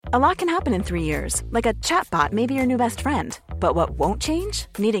A lot can happen in 3 years, like a chatbot may be your new best friend. But what won't change?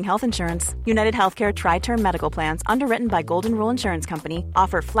 Needing health insurance. United Healthcare Tri-Term Medical Plans, underwritten by Golden Rule Insurance Company,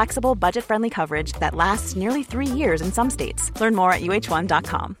 offer flexible, budget-friendly coverage that lasts nearly 3 years in some states. Learn more at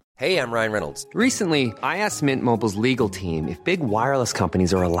uh1.com. Hey, I'm Ryan Reynolds. Recently, I asked Mint Mobile's legal team if big wireless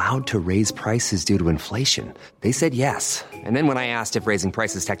companies are allowed to raise prices due to inflation. They said yes. And then when I asked if raising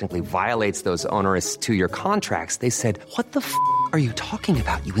prices technically violates those onerous 2-year contracts, they said, "What the f*** are you talking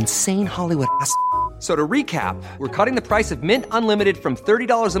about, you insane Hollywood ass?" So to recap, we're cutting the price of Mint Unlimited from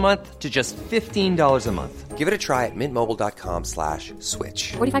 $30 a month to just $15 a month. Give it a try at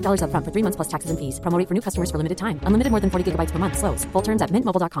mintmobile.com/switch. $45 up front for 3 months plus taxes and fees. Promo rate for new customers for limited time. Unlimited more than 40 gigabytes per month. Slows full terms at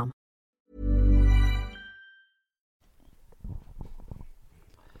mintmobile.com.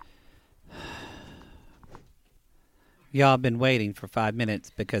 Y'all been waiting for 5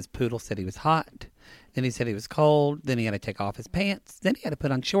 minutes because Poodle said he was hot. Then he said he was cold. Then he had to take off his pants. Then he had to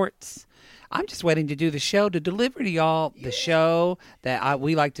put on shorts. I'm just waiting to do the show, to deliver to y'all the show that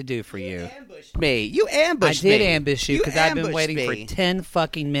we like to do for you. You ambushed me. I did ambush you because I've been waiting for 10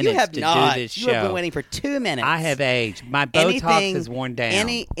 fucking minutes to do this show. You have been waiting for 2 minutes. I have aged. My Botox is worn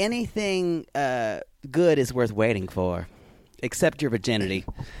down. Anything good is worth waiting for, except your virginity.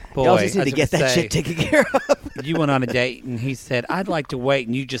 Boy, y'all just need to get that shit taken care of. You went on a date and he said, "I'd like to wait,"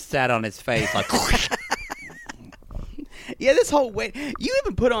 and you just sat on his face like. Yeah, this whole wait. You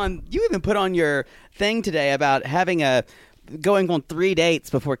even put on your thing today about going on 3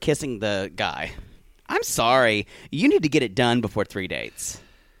 dates before kissing the guy. I'm sorry. You need to get it done before 3 dates.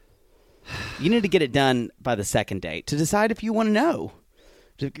 You need to get it done by the second date to decide if you want to know.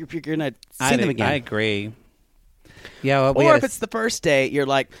 If you're going to see them again. I agree. Yeah, well, or if it's the first date, you're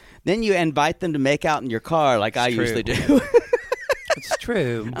like, then you invite them to make out in your car like I usually do. It's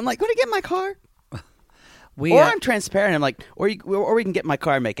true. I'm like, want to get in my car? Or I'm transparent. I'm like, or we can get in my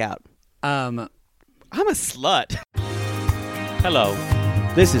car and make out. I'm a slut. Hello,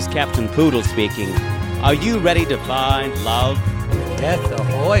 this is Captain Poodle speaking. Are you ready to find love? Yes,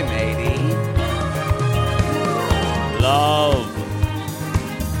 ahoy, matey. Love.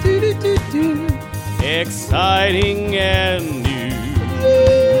 Exciting and new.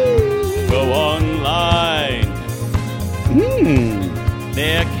 Go online.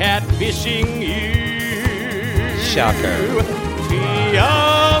 They're catfishing you. Shocker.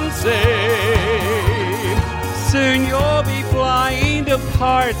 Fiancé. Soon you'll be flying to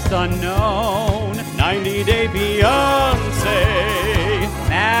parts unknown. 90-day fiancé.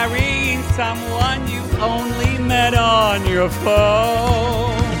 Marrying someone you only met on your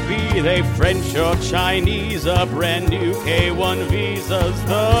phone. Be they French or Chinese, a brand new K1 visa's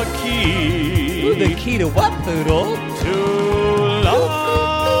the key. Ooh, the key to what, Poodle? To love.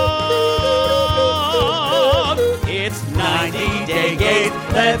 It's 90-day gate.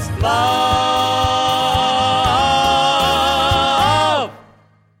 Let's love.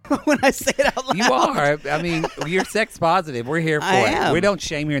 When I say it out loud. You are. I mean, you're sex positive. We're here for it. We don't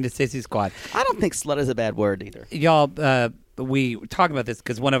shame here in the Sissy Squad. I don't think slut is a bad word either. Y'all, we talk about this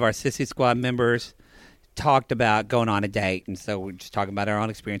because one of our Sissy Squad members talked about going on a date, and so we're just talking about our own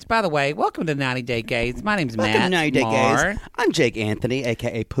experience. By the way, welcome to 90 Day Gays. My name's Matt. Welcome to 90 Day Gays. I'm Jake Anthony,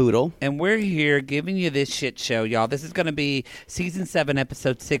 a.k.a. Poodle. And we're here giving you this shit show, y'all. This is going to be Season 7,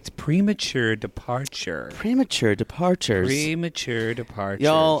 Episode 6, Premature Departure. Premature Departures. Premature Departures.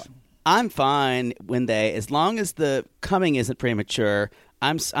 Y'all, I'm fine as long as the coming isn't premature,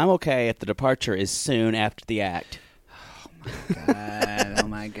 I'm okay if the departure is soon after the act. Oh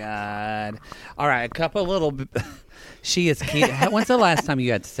my God. All right, a couple little. She is cute. When's the last time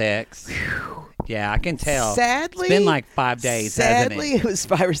you had sex? Yeah, I can tell. Sadly, it's been like 5 days. Sadly, hasn't it was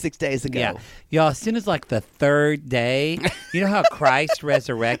 5 or 6 days ago. Yeah, y'all. As soon as like the third day, you know how Christ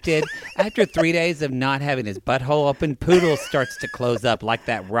resurrected after 3 days of not having his butthole open, Poodle starts to close up like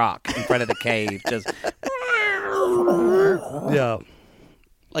that rock in front of the cave. Just yeah.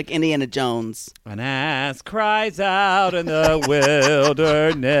 Like Indiana Jones. An ass cries out in the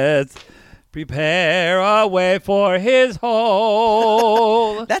wilderness, prepare a way for his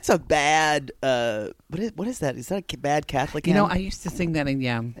hole. That's a bad, what is that? Is that a bad Catholic hymn? You know, I used to sing that in,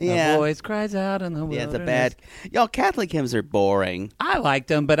 A voice cries out in the wilderness. Yeah, it's a bad, y'all, Catholic hymns are boring. I like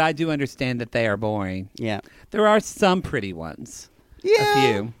them, but I do understand that they are boring. Yeah. There are some pretty ones. Yeah. A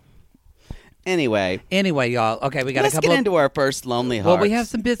few. Anyway, y'all. Okay, we got Let's a couple. get into our first Lonely Hearts. Well, we have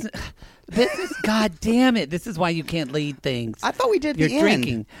some business. God damn it! This is why you can't lead things. I thought we did. You're the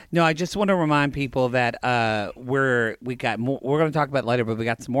drinking. End. No, I just want to remind people that we got more. We're going to talk about it later, but we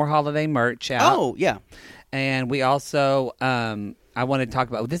got some more holiday merch out. Oh yeah, and we also I want to talk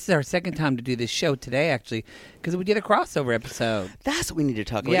about. This is our second time to do this show today. Actually, because we did a crossover episode. That's what we need to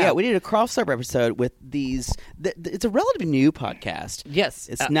talk about. Yeah. Yeah, we did a crossover episode with these. It's a relatively new podcast. Yes.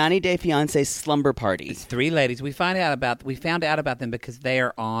 It's 90 Day Fiancé Slumber Party. It's three ladies. We found out about them because they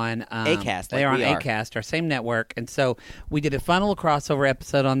are on Acast, They like are we on are. Acast, our same network, and so we did a fun little crossover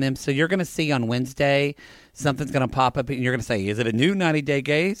episode on them. So you're going to see on Wednesday something's going to pop up, and you're going to say, "Is it a new 90 Day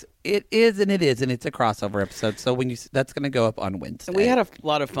Gays?" It is, and it is, and it's a crossover episode. So that's going to go up on Wednesday. We had a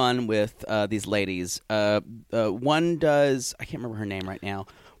lot of fun with these ladies. One does, I can't remember her name right now,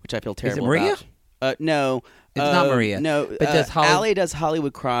 which I feel terrible Maria? about. No. It's not Maria. No. But does Allie does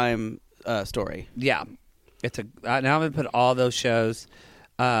Hollywood Crime Story. Yeah, it's a. Now I'm going to put all those shows,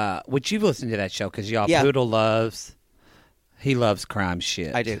 which you've listened to that show because y'all Yeah. Poodle loves. He loves crime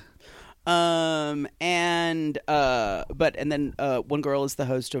shit. I do. And then one girl is the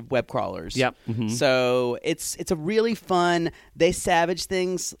host of Web Crawlers. Yep. Mhm. So it's a really fun. They savage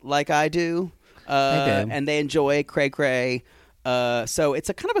things like I do. They do. And they enjoy cray cray. So it's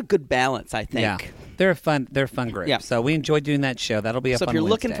a kind of a good balance, I think. Yeah, they're a fun group. Yeah. So we enjoyed doing that show. That'll be up So if on you're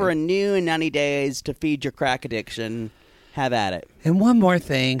looking Wednesday. for a new 90 days to feed your crack addiction, have at it. And one more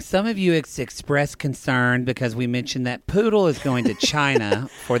thing, some of you expressed concern because we mentioned that Poodle is going to China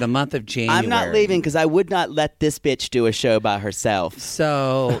for the month of January. I'm not leaving because I would not let this bitch do a show by herself.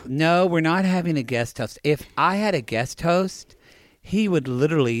 So no, we're not having a guest host. If I had a guest host, he would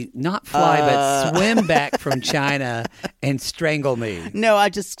literally not fly but swim back from China and strangle me. No,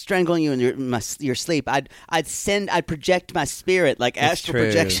 I'd just strangle you in your sleep. I'd project my spirit like astral true.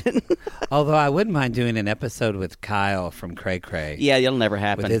 projection. Although I wouldn't mind doing an episode with Kyle from Cray Cray. Yeah, it'll never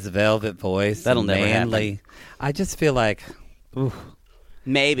happen. With his velvet voice. That'll and never manly. happen. I just feel like, ooh,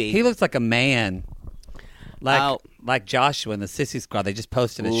 Maybe. he looks like a man. I'll- Like Joshua in the Sissy Squad. They just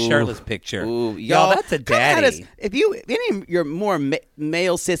posted a shirtless picture. Ooh, Y'all, that's a come at daddy. us. If any of your more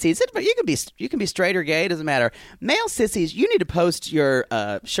male sissies, but you can be straight or gay, doesn't matter. Male sissies, you need to post your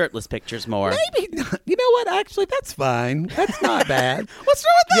shirtless pictures more. Maybe not. You know what? Actually, that's fine. That's not bad. What's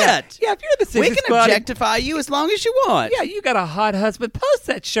wrong with that? Yeah, if you're in the Sissy We can Squad, objectify you as long as you want. yeah, you got a hot husband. Post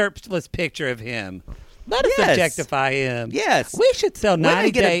that shirtless picture of him. Let us Yes. objectify him. Yes. We should sell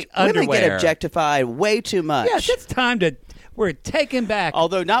 90-day underwear. Women get objectified way too much. Yes, it's time to. We're taking back.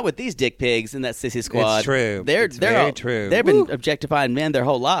 Although not with these dick pigs in that sissy squad. It's true. They're It's very all- true. They've been Woo. objectifying men their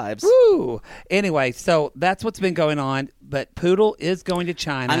whole lives. Woo. Anyway, so that's what's been going on. But Poodle is going to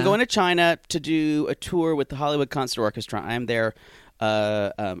China. I'm going to China to do a tour with the Hollywood Concert Orchestra. I'm their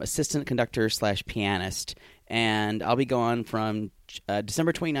assistant conductor / pianist, and I'll be gone from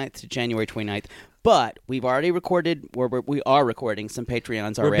December 29th to January 29th. But we've already recorded, we are recording some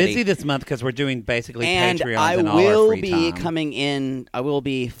Patreons We're already. busy this month because we're doing basically And Patreons I and all will our free be time. coming in. I will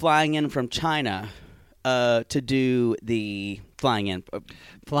be flying in from China to do the flying in,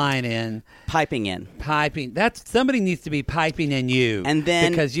 Flying in, piping in. piping. That's somebody needs to be piping in you, And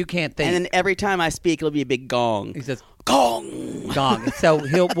then because you can't think. And then every time I speak, it'll be a big gong. he says Gong. gong. So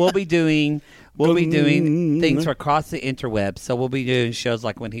we'll be doing things across the interwebs. So we'll be doing shows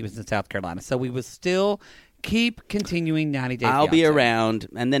like when he was in South Carolina. So we will still keep continuing 90 Day I'll be Fiancé. around,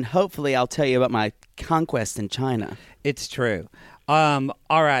 and then hopefully I'll tell you about my conquest in China. It's true. All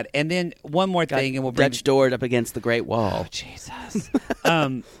right, and then one more thing, and we'll bring Dutch doored up against the Great Wall. Oh, Jesus.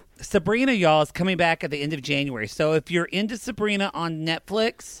 Sabrina, y'all, is coming back at the end of January. So if you're into Sabrina on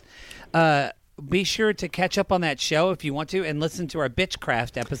Netflix, be sure to catch up on that show if you want to and listen to our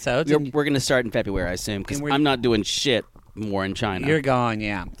Bitchcraft episodes. And We're going to start in February, I assume, because And we're- I'm not doing shit more in China. you're gone,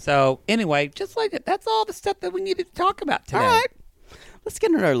 yeah. So anyway, just like that, that's all the stuff that we needed to talk about today. All right. Let's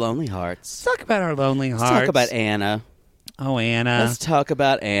get into our lonely hearts. Let's talk about our lonely hearts. Let's talk about Anna. Oh, Anna. Let's talk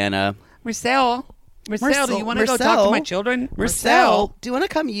about Anna. Marcel, do you want to go talk to Marcel? my children? Marcel, do you want to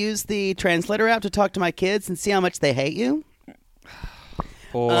come use the translator app to talk to my kids and see how much they hate you?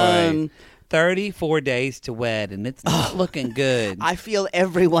 Boy, 34 days to wed, and it's not looking good. I feel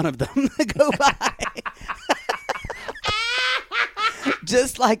every one of them go by.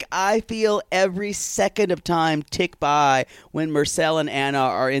 Just like I feel every second of time tick by when Marcel and Anna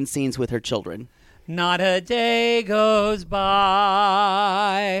are in scenes with her children. Not a day goes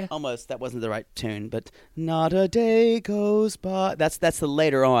by. Almost, that wasn't the right tune, but not a day goes by. That's the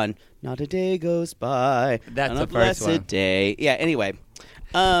later on. Not a day goes by. That's on the a first blessed one. day. Yeah. Anyway.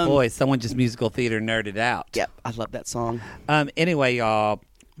 Boy, someone just musical theater nerded out. Yep, I love that song. Anyway, y'all,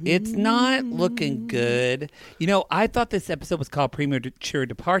 it's not looking good. You know, I thought this episode was called Premature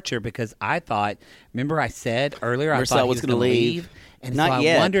Departure because I thought, remember I said earlier I Marcel thought he was was gonna going to leave. leave? And Not so I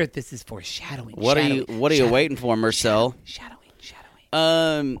yet. wonder if this is foreshadowing. What are you waiting for, Marcel? Shadowing.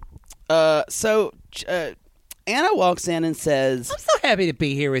 So Anna walks in and says, I'm so happy to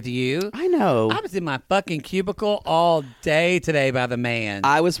be here with you. I know. I was in my fucking cubicle all day today by the man.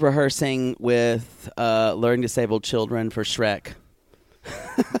 I was rehearsing with learning disabled children for Shrek.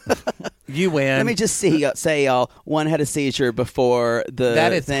 You win. Let me just say, y'all, one had a seizure before the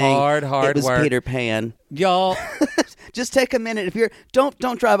That is thing. hard It was work. Peter Pan. Y'all, Just take a minute. If you're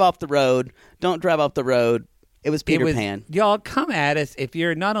don't drive off the road. Don't drive off the road. It was Peter Pan. Y'all, come at us if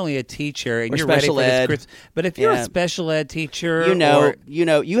you're not only a teacher and Or you're ready special for ed. this Christmas, but if you're Yeah. a special ed teacher, You or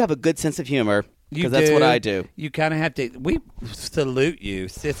you have a good sense of humor you because that's what I do. You kind of have to. We salute you,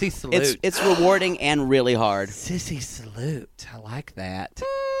 sissy. Salute. It's rewarding and really hard. Sissy salute. I like that.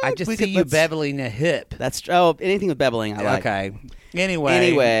 I just we see could- you let's- beveling a hip. That's anything with beveling I like. Okay.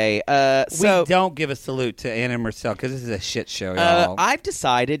 Anyway, so we don't give a salute to Anna Marcel because this is a shit show, y'all. I've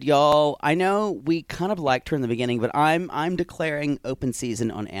decided, y'all. I know we kind of liked her in the beginning, but I'm declaring open season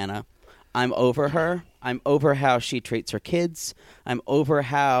on Anna. I'm over her. I'm over how she treats her kids. I'm over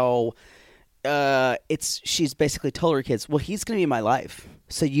how she's basically told her kids, well, he's going to be my life,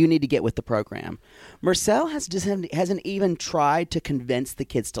 so you need to get with the program. Marcel hasn't even tried to convince the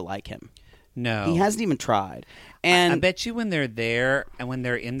kids to like him. no, He hasn't even tried. And I bet you when they're there and when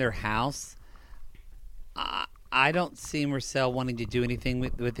they're in their house, I don't see Marcel wanting to do anything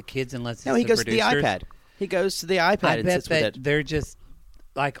with the kids unless it's no, he the goes to the producers. iPad. He goes to the iPad I and bet sits with that it. they're just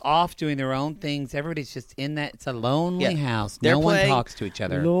like off doing their own things. Everybody's just in that. It's a lonely Yeah. house. They're No one playing talks to each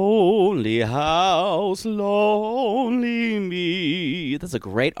other. Lonely house, lonely me. That's a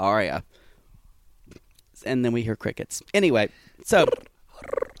great aria. And then we hear crickets. Anyway, so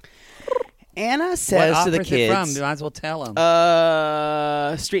Anna What says to opera the is it from? kids, You might as well tell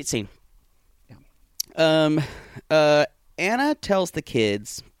them. street scene. Anna tells the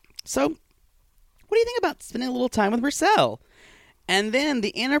kids, so what do you think about spending a little time with Marcel? And then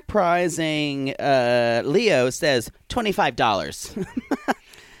the enterprising Leo says $25.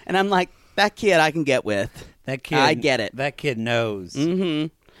 And I'm like, that kid I can get with. That kid, I get it. That kid knows. Mm-hmm.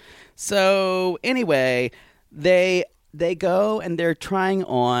 So anyway, they go and they're trying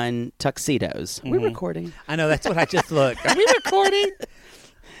on tuxedos. We're recording. I know. That's what I just looked. Are we recording?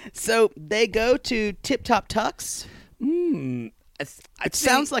 So they go to Tip Top Tux. It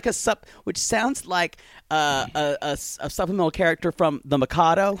sounds like a supplemental character from The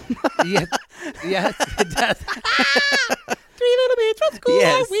Mikado. yes, it does. 3 little bits from school.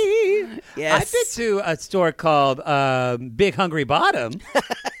 Yes. Are we? Yes. I've been to a store called Big Hungry Bottom.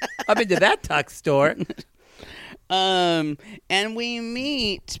 I've been to that tux store. And we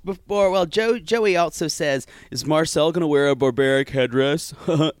meet before. Well, Joey also says, "Is Marcel going to wear a barbaric headdress?"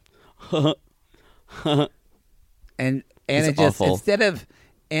 And Anna It's just awful. instead of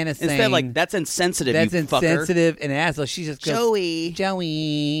saying Instead of like, "That's insensitive." that's you fucker." insensitive and asshole, she just goes,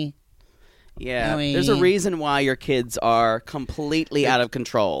 Joey. Yeah, Joey. there's a reason why your kids are completely out of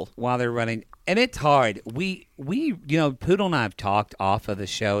control. while they're running, and it's hard. We Poodle and I have talked off of the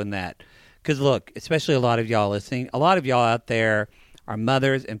show and that because look, especially a lot of y'all listening, a lot of y'all out there are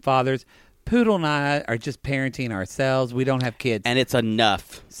mothers and fathers. Poodle and I are just parenting ourselves. We don't have kids. And it's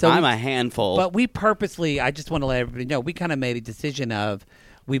enough. So I'm we- a handful. But we purposely, I just want to let everybody know, we kind of made a decision of,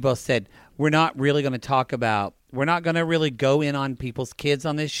 we both said, we're not really going to talk about, we're not going to really go in on people's kids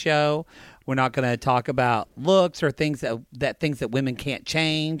on this show. We're not going to talk about looks or things that women can't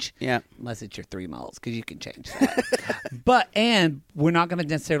change. Yeah. Unless it's your 3 moles, because you can change that. And we're not going to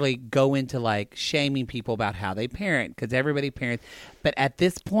necessarily go into like shaming people about how they parent, because everybody parents. But at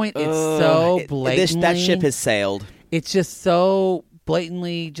this point, it's so blatantly. That ship has sailed. It's just so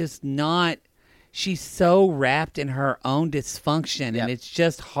blatantly just not. She's so wrapped in her own dysfunction, Yep. and it's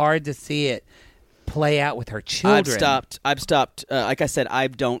just hard to see it play out with her children. I've stopped. Like I said, I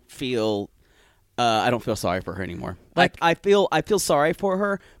don't feel sorry for her anymore. Like- I feel sorry for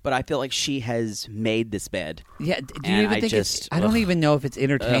her, but I feel like she has made this bed. Yeah. Do you And even I think just- it's? I don't even know if it's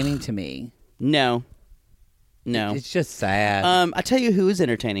entertaining to me. No. It's just sad. I tell you who is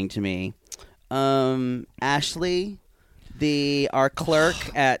entertaining to me. Ashley, our clerk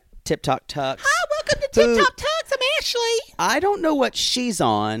at Tip Top Tux. Hi, welcome to Tip Tip Top Top Tux. I'm Ashley. I don't know what she's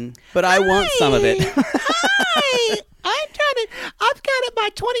on, but I want some of it. Hi. I've got my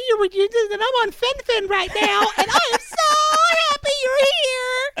 20-year reunion, and I'm on FenFen right now, and I am so happy you're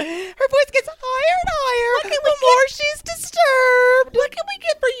here. Her voice gets higher and higher the more she's disturbed. What can we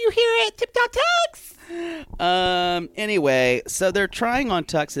get for you here at Tip Top Tux? Anyway, so they're trying on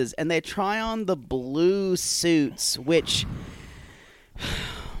tuxes, and they try on the blue suits, which,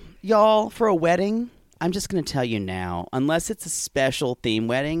 y'all, for a wedding, I'm just going to tell you now, unless it's a special theme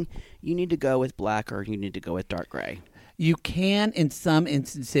wedding, you need to go with black or you need to go with dark gray. You can, in some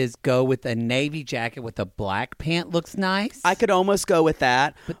instances, go with a navy jacket with a black pant. Looks nice. I could almost go with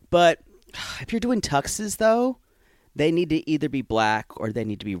that, but if you're doing tuxes, though, they need to either be black or they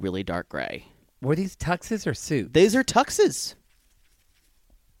need to be really dark gray. Were these tuxes or suits? These are tuxes.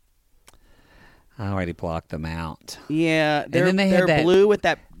 I already blocked them out. Yeah, they're, then they had they're that- blue with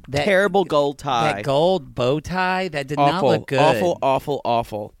that that- terrible gold tie. That gold bow tie, that did awful, not look good.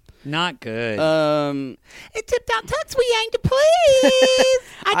 Awful. Not good. It tipped out tux we aimed to please.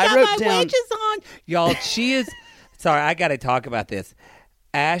 I got wrote my down- wedges on. Y'all, she is... Sorry, I got to talk about this.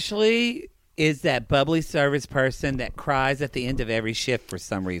 Ashley is that bubbly service person that cries at the end of every shift for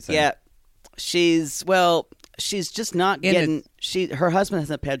some reason. Yeah, she's just not getting. Her husband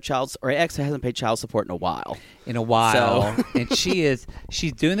hasn't paid her ex hasn't paid child support in a while. So. And she's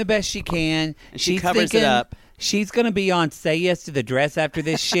doing the best she can. And she She's covers thinking it up. She's going to be on Say Yes to the Dress after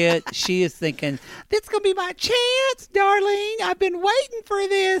this shit. She is thinking, this going to be my chance, darling. I've been waiting for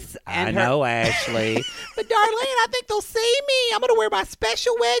this. I know, Ashley. But, darling, I think they'll see me. I'm going to wear my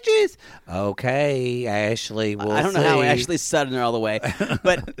special wedges. Okay, Ashley, I don't know how Ashley's sudden all the way.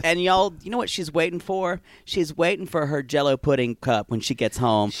 But, and y'all, you know what she's waiting for? She's waiting for her Jell-O pudding cup when she gets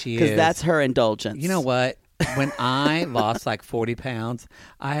home. Because that's her indulgence. You know what? When I lost like 40 pounds,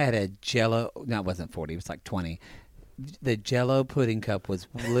 I had a Jell-O. No, it wasn't 40. It was like 20. The Jell-O pudding cup was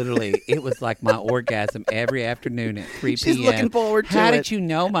literally, it was like my orgasm every afternoon at 3 p.m. She's looking forward to How it. did you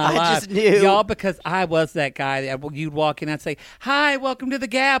know my life? I just knew. Y'all, because I was that guy that you'd walk in and I'd say, hi, welcome to the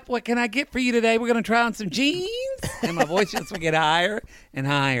Gap. What can I get for you today? We're going to try on some jeans. And my voice just would get higher and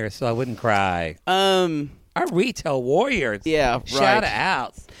higher so I wouldn't cry. Our retail warriors. Yeah, right. Shout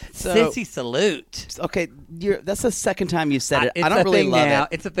outs. So- Sissy salute. Okay, that's the second time you've said it. It's I don't a really thing love now. it.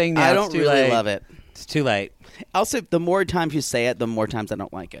 It's a thing now. I It's don't too really late. love it. It's too late. Also, the more times you say it, the more times I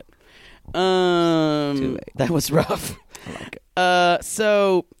don't like it. Too late. That was rough. I like it.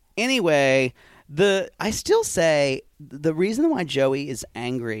 So anyway, I still say the reason why Joey is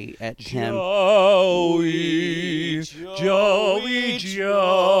angry at him.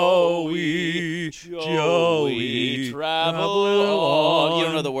 Joey, travel on. You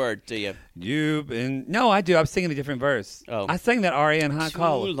don't know the word, do you? No, I do. I'm singing a different verse. Oh. I sang that aria in high Too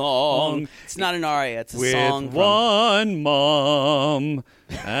college. long. It's not an aria. It's a With song. From, one mom,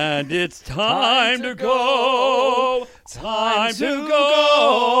 and it's time to go. Time to go.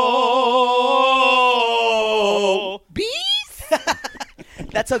 Bees?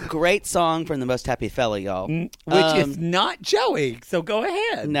 that's a great song from The Most Happy Fella, y'all. Which is not Joey, so go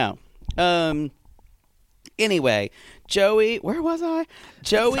ahead. No. Anyway, Joey, where was I?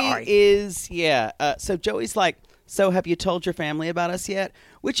 Joey Sorry. is, so Joey's like, so have you told your family about us yet?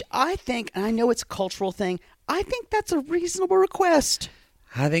 Which I think, and I know it's a cultural thing, I think that's a reasonable request.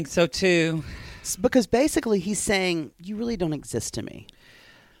 I think so too. Because basically he's saying, you really don't exist to me.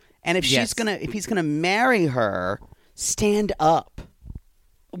 And if Yes. if he's gonna marry her, stand up.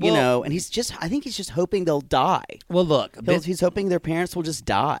 Well- and I think he's just hoping they'll die. Well, look, He's hoping their parents will just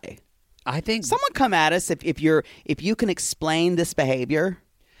die. I think Someone come at us if you can explain this behavior.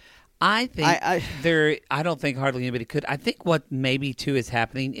 I think I- I don't think hardly anybody could. I think what maybe too is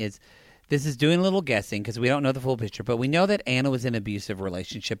happening is this is doing a little guessing because we don't know the full picture, but we know that Anna was in an abusive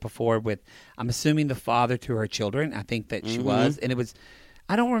relationship before with, I'm assuming, the father to her children. I think that she was, and it was,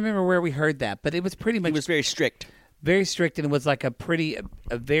 I don't remember where we heard that, but it was pretty much He was very strict. very strict, and it was like a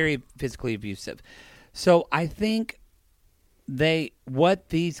very physically abusive. So I think what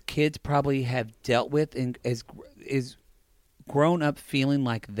these kids probably have dealt with is grown up feeling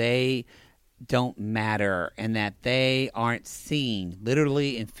like they don't matter and that they aren't seen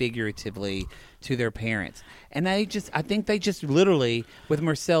literally and figuratively to their parents. And I think they just literally, with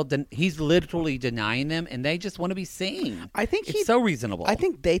Marcel, he's literally denying them, and they just want to be seen. I think it's so reasonable. I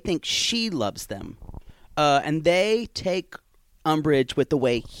think they think she loves them, and they take umbrage with the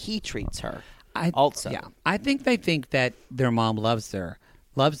way he treats her. I think they think that their mom loves them.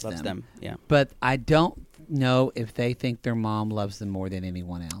 Yeah. But I don't know if they think their mom loves them more than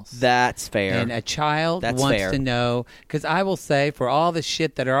anyone else. That's fair. And a child That's wants fair. to know, because I will say, for all the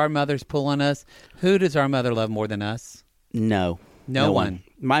shit that our mothers pull on us, who does our mother love more than us? No one.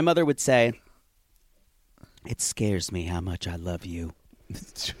 My mother would say, "It scares me how much I love you."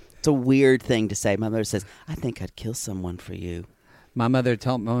 It's a weird thing to say. My mother says, "I think I'd kill someone for you." My mother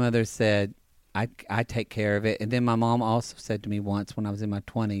said, I take care of it. And then my mom also said to me once when I was in my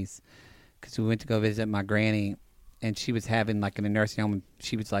 20s, because we went to go visit my granny, and she was having, like, in a nursing home, and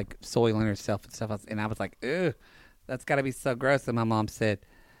she was, like, soiling herself and stuff. And I was like, ugh, that's got to be so gross. And my mom said,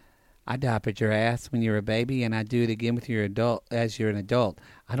 I diapered your ass when you were a baby, and I do it again with your adult as you're an adult.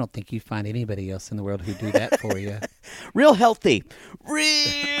 I don't think you find anybody else in the world who do that for you. Real healthy.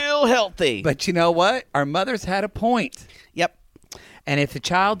 Real healthy. But you know what? Our mothers had a point. Yep. And if the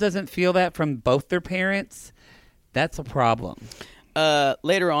child doesn't feel that from both their parents, that's a problem.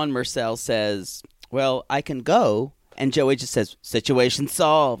 Later on, Marcel says, well, I can go. And Joey just says, situation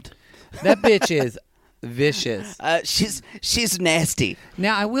solved. That bitch is vicious. She's nasty.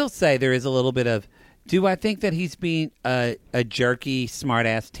 Now, I will say there is a little bit of, do I think that he's being a jerky,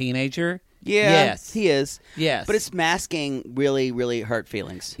 smart-ass teenager? Yeah, yes. he is. Yes. But it's masking really, really hurt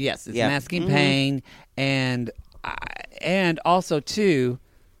feelings. Yes, it's masking pain. And also, too,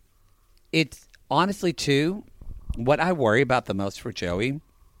 it's honestly, too, what I worry about the most for Joey,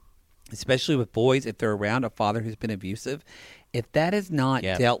 especially with boys, if they're around a father who's been abusive, if that is not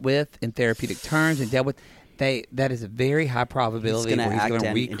dealt with in therapeutic terms and dealt with, that is a very high probability where he's going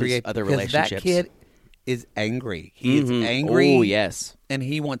to recreate other relationships. That kid is angry. He is angry. Oh, yes. And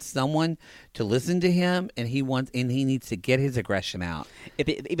he wants someone to listen to him, and he needs to get his aggression out.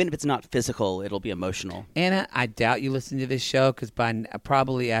 Even if it's not physical, it'll be emotional. Anna, I doubt you listen to this show because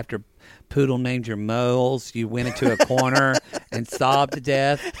probably after Poodle named your moles, you went into a corner and sobbed to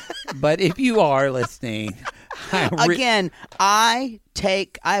death. But if you are listening, again, I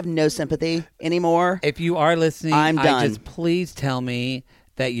have no sympathy anymore. If you are listening, I'm done. Just please tell me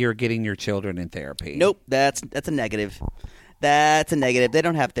that you're getting your children in therapy. Nope, that's a negative. That's a negative. They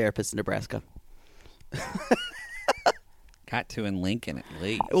don't have therapists in Nebraska. Got to in Lincoln at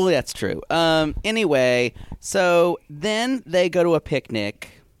least. Well, that's true. Anyway, so then they go to a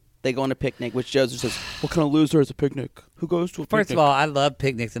picnic. They go on a picnic, which Joseph says, what kind of loser is a picnic? Who goes to a picnic? First of all, I love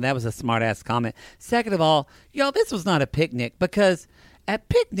picnics, and that was a smart-ass comment. Second of all, y'all, this was not a picnic because at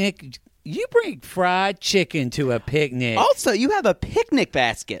picnic, you bring fried chicken to a picnic. Also, you have a picnic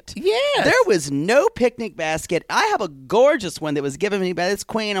basket. Yes. There was no picnic basket. I have a gorgeous one that was given me by this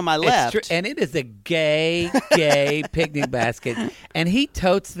queen on my left. And it is a gay picnic basket. And he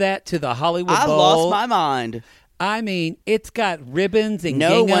totes that to the Hollywood Bowl. I lost my mind. I mean, it's got ribbons and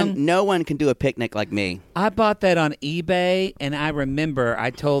no gingham. No one can do a picnic like me. I bought that on eBay, and I remember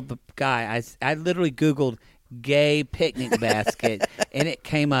I told the guy, I literally Googled gay picnic basket, and it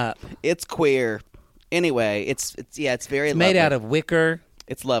came up. It's queer. Anyway, it's very it's lovely. made out of wicker.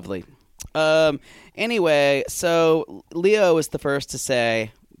 It's lovely. Anyway, so Leo is the first to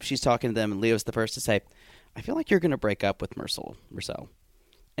say, she's talking to them, and Leo's the first to say, I feel like you're going to break up with Marcel.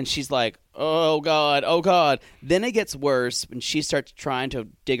 And she's like, oh, God, oh, God. Then it gets worse, and she starts trying to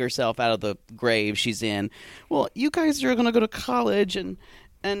dig herself out of the grave she's in. Well, you guys are going to go to college and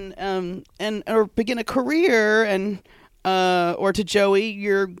or begin a career, and or to Joey,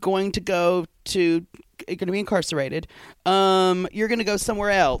 you're going to be incarcerated. You're going to go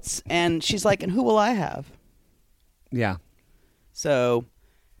somewhere else. And she's like, and who will I have? Yeah. So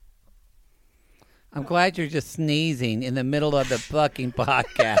I'm glad you're just sneezing in the middle of the fucking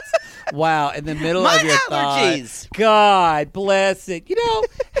podcast. Wow, in the middle My of your allergies. Thought. God bless it. You know,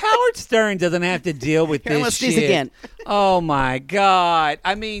 Howard Stern doesn't have to deal with Here, I'm this gonna shit. sneeze again. Oh my God.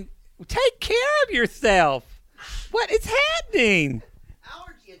 I mean, take care of yourself. What is happening?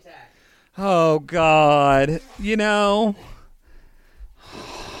 Allergy attack. Oh God. You know.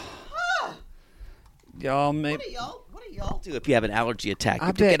 Y'all maybe. What do y'all do if you have an allergy attack? You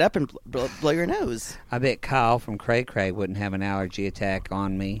have to bet- get up and blow your nose. I bet Kyle from Cray Cray wouldn't have an allergy attack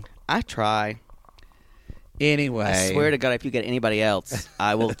on me. I try. Anyway. I swear to God, if you get anybody else,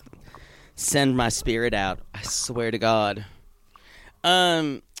 I will send my spirit out. I swear to God.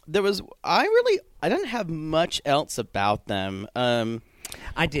 I didn't have much else about them.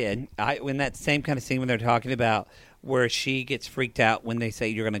 I did. When that same kind of scene when they're talking about where she gets freaked out when they say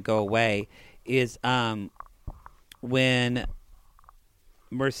you're going to go away is when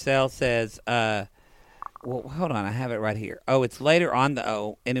Marcel says, well, hold on, I have it right here. Oh, it's later on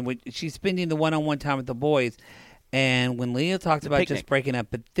and when she's spending the one-on-one time with the boys, and when Leo talks about picnic. just breaking up,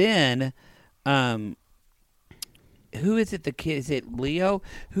 but then, who is it? The kid? Is it Leo?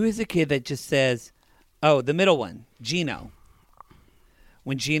 Who is the kid that just says, oh, the middle one, Gino?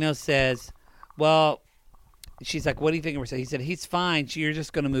 When Gino says, well, she's like, what do you think of Marcel? He said, he's fine. You're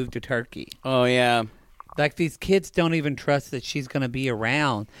just going to move to Turkey. Oh, yeah. Like, these kids don't even trust that she's going to be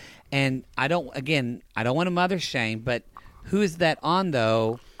around. And I don't want to mother shame, but who is that on,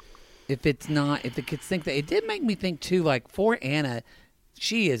 though, if the kids think that? It did make me think, too, like, for Anna,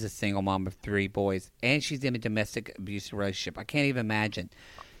 she is a single mom of 3 boys, and she's in a domestic abuse relationship. I can't even imagine.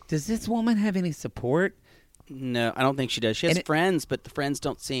 Does this woman have any support? No, I don't think she does. She has friends, but the friends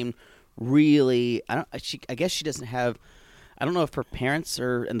don't seem really. I guess she doesn't have. I don't know if her parents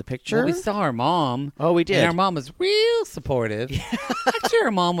are in the picture. Well, we saw her mom. Oh, we did. And her mom was real supportive. Actually, her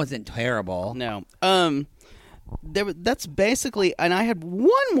mom wasn't terrible. No. That's basically, and I had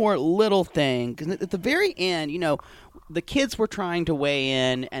one more little thing, because at the very end, the kids were trying to weigh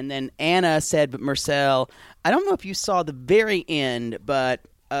in, and then Anna said, but Marcel, I don't know if you saw the very end, but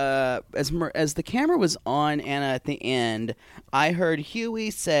as the camera was on Anna at the end, I heard Huey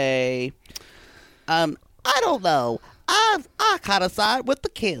say, I don't know. I kind of side with the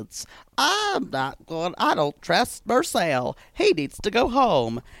kids. I don't trust Marcel. He needs to go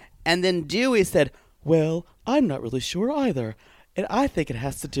home. And then Dewey said, well, I'm not really sure either. And I think it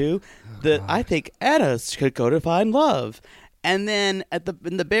has to do that I think Anna should go to find love. And then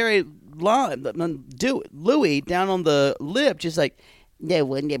in the very line, Louis down on the lip, just like, no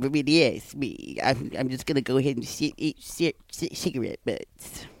one never really asked me. I'm just going to go ahead and eat cigarette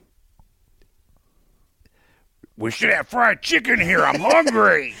butts. We should have fried chicken here. I'm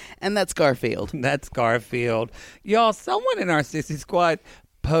hungry. And that's Garfield. That's Garfield. Y'all, someone in our Sissy Squad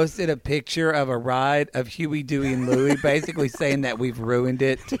posted a picture of a ride of Huey, Dewey, and Louie, basically saying that we've ruined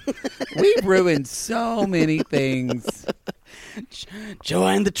it. We've ruined so many things.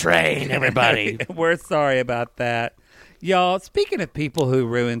 Join the train, everybody. We're sorry about that. Y'all, speaking of people who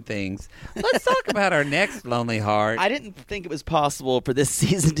ruin things, let's talk about our next Lonely Heart. I didn't think it was possible for this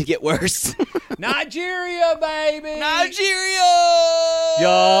season to get worse. Nigeria, baby! Nigeria!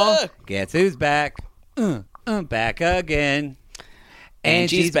 Y'all, guess who's back? Back again.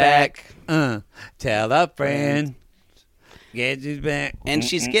 Angie's back. Tell a friend. Guess who's back? And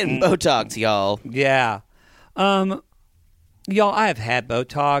she's getting Botox, y'all. Yeah. Y'all, I have had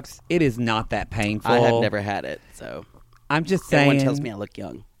Botox. It is not that painful. I have never had it, so I'm just saying. Everyone tells me I look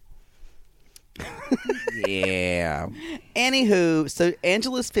young. Yeah. Anywho, so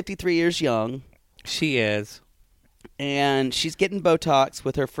Angela's 53 years young. She is. And she's getting Botox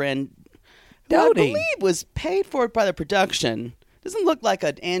with her friend, who Dodie. I believe was paid for it by the production. Doesn't look like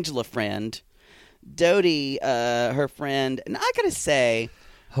an Angela friend. Dodie, her friend. And I gotta say,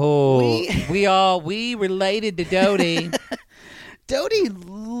 we related to Dodie. Dodie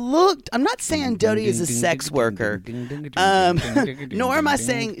looked. I'm not saying Dodie is a sex worker, nor am I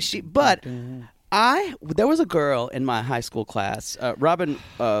saying she. But there was a girl in my high school class, Robin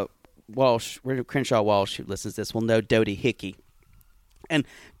Walsh, Crenshaw Walsh, who listens to this, will know Dodie Hickey, and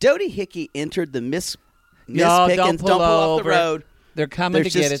Dodie Hickey entered the Miss Pickens. Don't pull off the road. They're coming to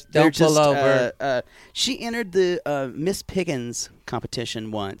get us. Don't pull over. She entered the Miss Pickens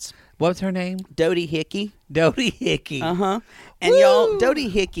competition once. What was her name? Dodie Hickey. Dodie Hickey. And y'all, Dodie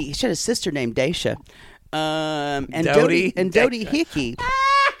Hickey, she had a sister named Daisha. And Dodie Hickey.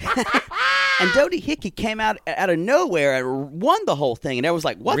 And Dodie Hickey came out of nowhere and won the whole thing. And everyone was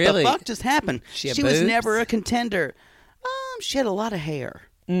like, what the fuck just happened? She was never a contender. She had a lot of hair.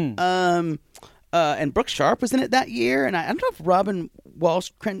 And Brooke Sharp was in it that year. And I don't know if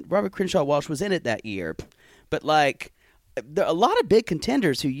Robert Crenshaw Walsh was in it that year. But like, there are a lot of big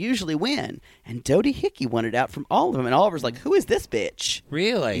contenders who usually win, and Dodie Hickey won it out from all of them, and Oliver's like, who is this bitch?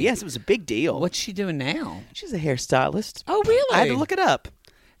 Really? Yes, it was a big deal. What's she doing now? She's a hairstylist. Oh, really? I had to look it up.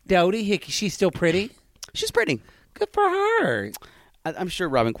 Dodie Hickey, she's still pretty? She's pretty. Good for her. I'm sure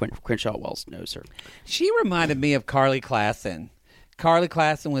Robin Crenshaw Walsh knows her. She reminded me of Carly Klassen. Carly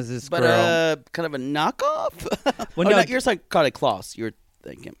Klassen was this girl. But kind of a knockoff? Well, no, you're like Carly Kloss, you're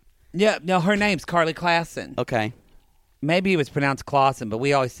thinking. Yeah, no, her name's Carly Klassen. Okay. Maybe it was pronounced Clausen, but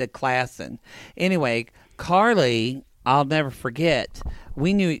we always said Klassen. Anyway, Carly, I'll never forget.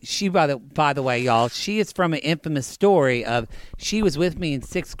 We knew she, by the way, y'all, she is from an infamous story of she was with me in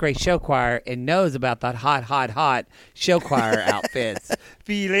 6th grade show choir and knows about that hot show choir outfits.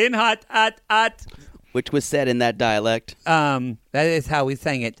 Feeling hot. Which was said in that dialect. That is how we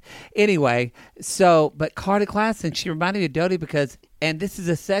sang it. Anyway, but Carly Klassen, she reminded me of Dodie because, and this is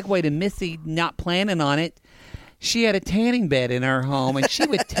a segue to Missy not planning on it, she had a tanning bed in her home, and she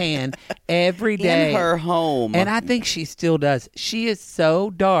would tan every day. In her home. And I think she still does. She is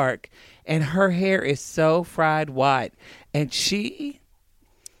so dark, and her hair is so fried white. And So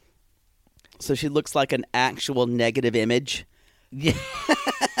she looks like an actual negative image? Yeah.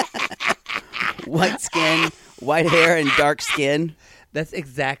 White skin, white hair, and dark skin? That's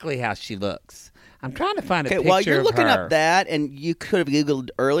exactly how she looks. I'm trying to find a picture of her. While you're looking up that, and you could have Googled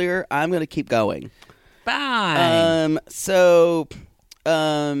earlier, I'm going to keep going. Fine.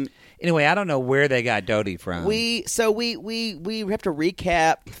 Anyway, I don't know where they got Dodie from. We have to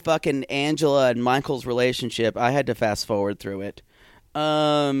recap fucking Angela and Michael's relationship. I had to fast forward through it.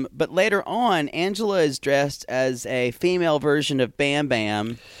 But later on, Angela is dressed as a female version of Bam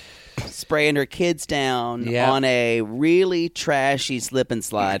Bam. spraying her kids down Yep. on a really trashy slip and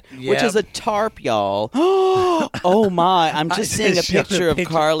slide, which Yep. is a tarp, y'all. Oh my! I'm just seeing a just showed a picture of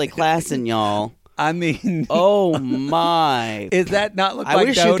picture. Carly Klassen, y'all. I mean, Oh my! is that not look I like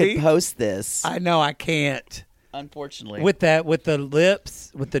wish Dodie? you could post this. I know I can't. Unfortunately, With the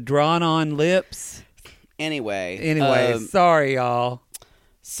lips, with the drawn on lips. anyway, Sorry, y'all.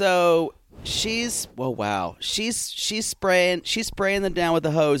 so she's she's spraying them down with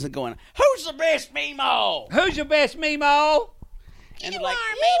the hose and going, "Who's the best Mimo?" Who's your best Mimo? And they're like,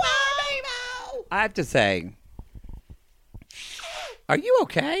 "Mimo." I have to say, are you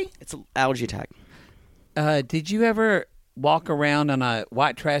okay? It's an allergy attack. Did you ever walk around on a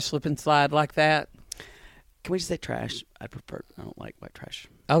white trash slip and slide like that? Can we just say trash? I don't like white trash.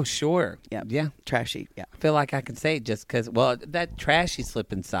 Oh, sure. Yeah. Trashy. Yeah. I feel like I can say it just because, well, that trashy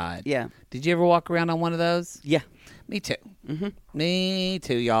slip and slide. Yeah. Did you ever walk around on one of those? Yeah. Me too. Mm-hmm. Me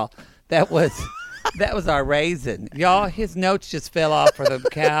too, y'all. That was our raisin. Y'all, his notes just fell off for the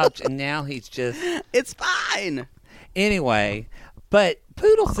couch, and now he's just... It's fine. Anyway, but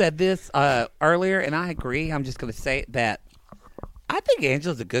Poodle said this earlier, and I agree. I'm just going to say that I think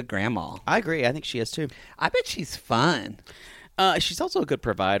Angela's a good grandma. I agree. I think she is too. I bet she's fun. She's also a good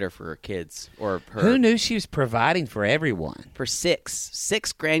provider for her kids or her. Who knew she was providing for everyone? For six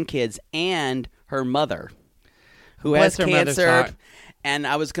grandkids and her mother, who Bless has her mother's cancer. heart. And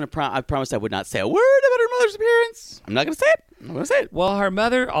I was I promised I would not say a word about her mother's appearance. I'm not going to say it. I'm not going to say it. Well, her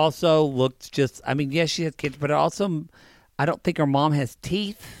mother also looked just, I mean, yes, she has kids, but also, I don't think her mom has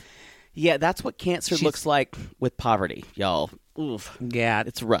teeth. Yeah, that's what cancer looks like with poverty, y'all. Oof. Yeah.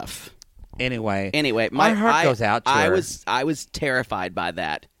 It's rough. Anyway, My heart goes out to her. I was terrified by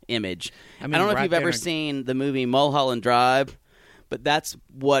that image. I mean, I don't know right if you've there ever in- seen the movie Mulholland Drive, but that's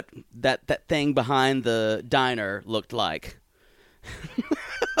what that thing behind the diner looked like.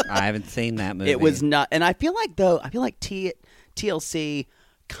 I haven't seen that movie. It was not, and I feel like TLC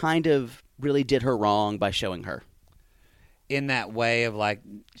kind of really did her wrong by showing her. in that way of like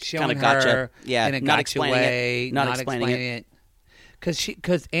showing Kinda gotcha. her Yeah, in a not gotcha explaining it. way, Not not explaining explaining it.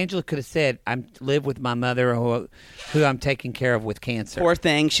 Because Angela could have said, "I'm live with my mother, who I'm taking care of with cancer, Poor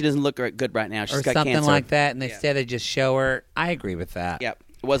thing, she doesn't look good right now. She's or got something cancer. like that." And instead they just show her. I agree with that. Yep,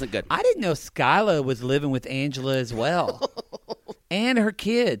 it wasn't good. I didn't know Skyla was living with Angela as well. And her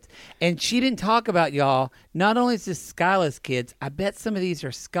kids. And she didn't talk about, y'all, not only is this Skyla's kids, I bet some of these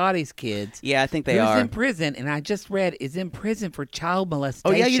are Scotty's kids. Yeah, I think they who's are. in prison, and I just read is in prison for child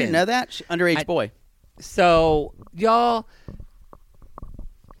molestation. Oh yeah, you didn't know that? Underage boy. So, y'all,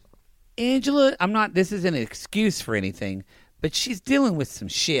 Angela, this isn't an excuse for anything, but she's dealing with some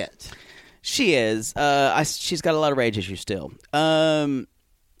shit. She is. She's got a lot of rage issues still.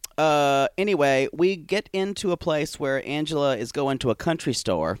 Anyway, we get into a place where Angela is going to a country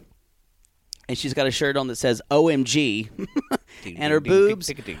store, and she's got a shirt on that says OMG, and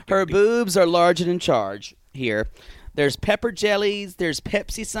her boobs are large and in charge here. There's pepper jellies, there's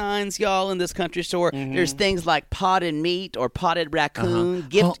Pepsi signs, y'all, in this country store. Mm-hmm. There's things like potted meat or potted raccoon,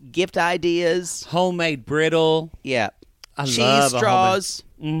 gift ideas. Homemade brittle. Yeah. I Cheese love a straws.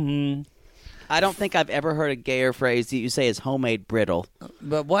 Mm-hmm. I don't think I've ever heard a gayer phrase that you say is homemade brittle.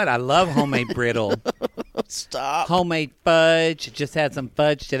 But what? I love homemade brittle. Stop. Homemade fudge. Just had some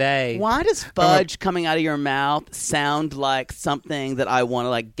fudge today. Why does fudge coming out of your mouth sound like something that I want to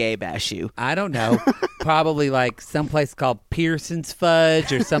like gay bash you? I don't know. Probably like someplace called Pearson's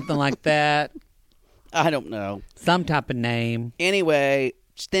Fudge or something like that. I don't know. Some type of name. Anyway,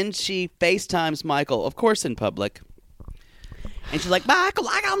 then she FaceTimes Michael, of course in public. And she's like, Michael,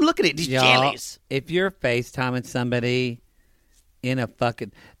 I'm looking at these Y'all, jellies. if you're FaceTiming somebody in a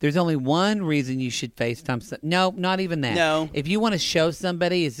fucking... There's only one reason you should FaceTime... No, not even that. No. If you want to show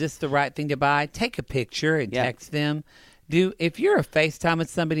somebody, is this the right thing to buy? Take a picture and Yeah. text them. If you're a FaceTiming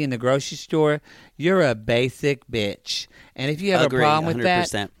somebody in the grocery store, you're a basic bitch. And if you have Agree, a problem with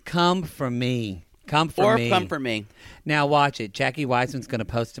 100%. that, come for me. Come for me. Or come for me. Now watch it. Jackie Wiseman's going to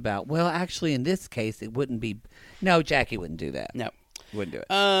post about, well, actually, in this case, it wouldn't be... No, Jackie wouldn't do that. No. Wouldn't do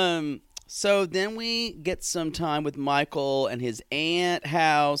it. So then we get some time with Michael and his aunt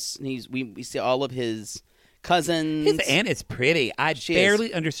house. And we see all of his cousins. His aunt is pretty. I She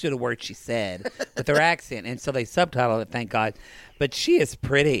barely understood a word she said with her accent, and so they subtitled it, thank God. But she is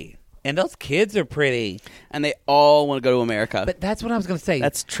pretty. And those kids are pretty. And they all want to go to America. But that's what I was going to say.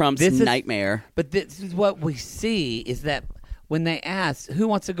 That's Trump's This is- nightmare. But this is what we see is that when they asked who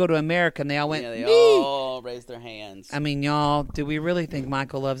wants to go to America, and they all went, Yeah, they me. all raised their hands. I mean, y'all, do we really think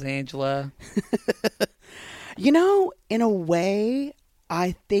Michael loves Angela? You know, in a way,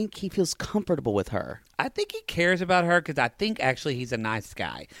 I think he feels comfortable with her. I think he cares about her because I think actually he's a nice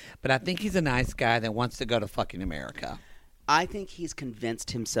guy. But I think he's a nice guy that wants to go to fucking America. I think he's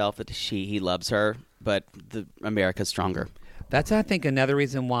convinced himself that he loves her, but America's stronger. That's, I think, another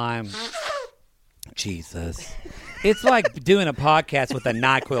reason why Jesus. It's like doing a podcast with a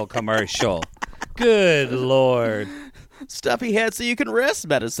NyQuil commercial. Good Lord. Stuff he had so you can rest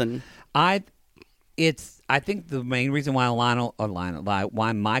medicine. I think the main reason why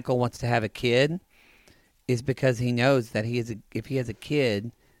why Michael wants to have a kid is because he knows that if he has a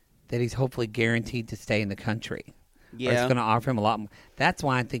kid, that he's hopefully guaranteed to stay in the country. Yeah. Or it's going to offer him a lot more. That's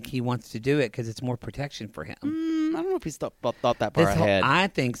why I think he wants to do it, because it's more protection for him. I don't know if he's thought that far ahead. I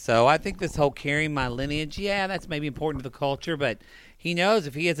think so. I think this whole carrying my lineage, yeah, that's maybe important to the culture, but he knows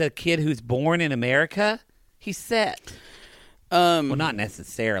if he has a kid who's born in America, he's set. Well, not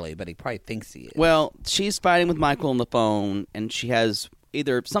necessarily, but he probably thinks he is. Well, she's fighting with Michael on the phone, and she has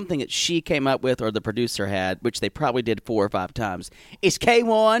either something that she came up with or the producer had, which they probably did 4 or 5 times. Is K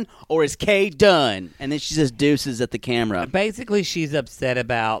won or is K done? And then she just deuces at the camera. Basically, she's upset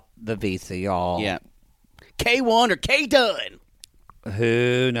about the visa, y'all. Yeah. K won or K done?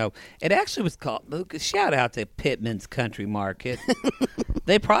 Who knows? It actually was called, shout out to Pittman's Country Market.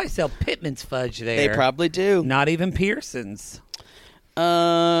 They probably sell Pittman's fudge there. They probably do. Not even Pearson's.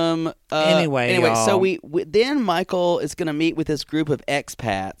 Anyway, y'all. so we then Michael is going to meet with this group of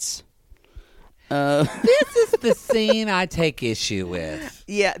expats. This is the scene I take issue with.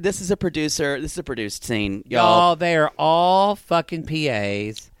 Yeah, this is a produced scene, Y'all, they are all fucking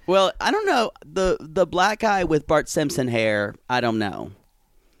PAs. Well, I don't know. The black guy with Bart Simpson hair, I don't know.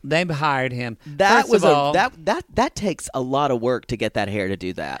 They hired him. That First of all, that takes a lot of work to get that hair to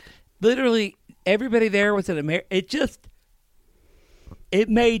do that. Literally, everybody there was an American. It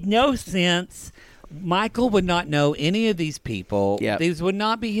made no sense. Michael would not know any of these people. Yep. These would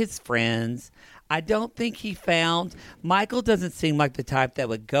not be his friends. I don't think he found... Michael doesn't seem like the type that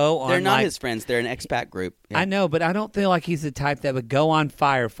would go on... They're not his friends. They're an expat group. Yeah. I know, but I don't feel like he's the type that would go on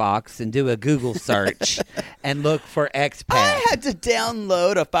Firefox and do a Google search and look for expats. I had to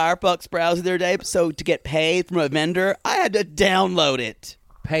download a Firefox browser the other day, so to get paid from a vendor, I had to download it.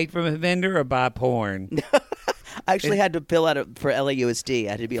 Paid from a vendor or buy porn? I actually had to fill out for LAUSD.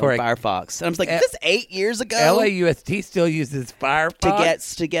 I had to be on Firefox. And I was like, this 8 years ago? LAUSD still uses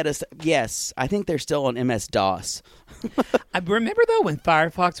Firefox? To get us... Yes. I think they're still on MS-DOS. I remember, though, when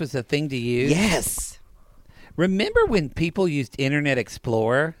Firefox was a thing to use? Yes. Remember when people used Internet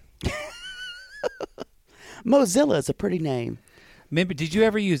Explorer? Mozilla is a pretty name. Remember, did you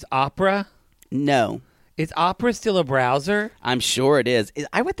ever use Opera? No. Is Opera still a browser? I'm sure it is.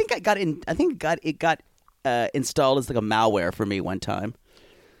 I would think it got installed as like a malware for me one time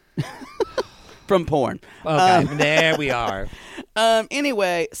from porn. Okay, there we are.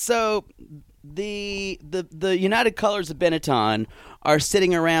 Anyway, so the United Colors of Benetton are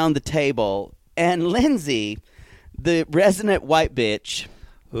sitting around the table, and Lindsay, the resident white bitch,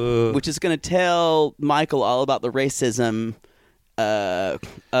 which is going to tell Michael all about the racism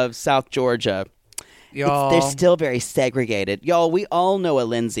of South Georgia. Y'all, they're still very segregated. Y'all, we all know a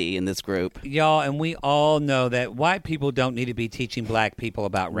Lindsay in this group. Y'all, and we all know that white people don't need to be teaching black people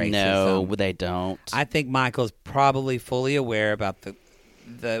about racism. No, they don't. I think Michael's probably fully aware about the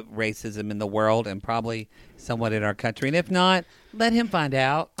racism in the world and probably somewhat in our country. And if not, let him find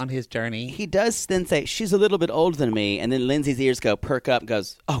out on his journey. He does then say, she's a little bit older than me. And then Lindsay's ears perk up and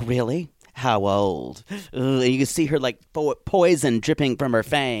goes, oh, really? How old? And you can see her like poison dripping from her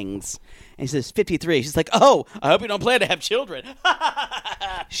fangs. And he says, 53. She's like, oh, I hope you don't plan to have children.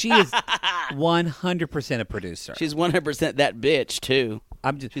 She is 100% a producer. She's 100% that bitch, too.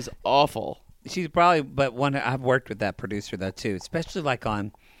 She's awful. She's probably, but I've worked with that producer, though, too. Especially like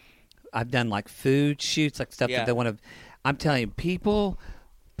I've done like food shoots, like stuff that they want to, I'm telling you, people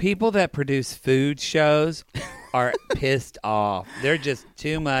that produce food shows are pissed off. They're just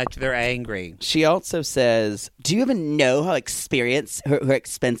too much. They're angry. She also says, do you even know how her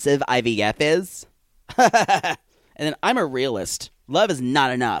expensive IVF is? And then, I'm a realist. Love is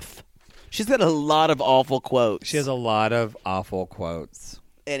not enough. She's got a lot of awful quotes. She has a lot of awful quotes.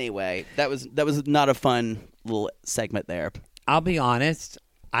 Anyway, that was not a fun little segment there. I'll be honest.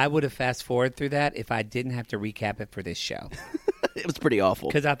 I would have fast forwarded through that if I didn't have to recap it for this show. It was pretty awful.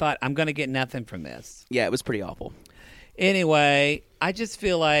 Because I thought, I'm going to get nothing from this. Yeah, it was pretty awful. Anyway, I just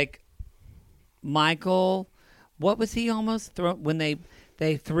feel like Michael, what was he almost when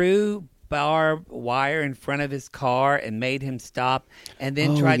they threw barbed wire in front of his car and made him stop and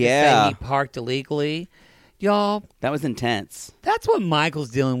then tried to say he parked illegally? Y'all. That was intense. That's what Michael's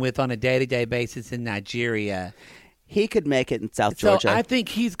dealing with on a day-to-day basis in Nigeria. He could make it in South So Georgia. I think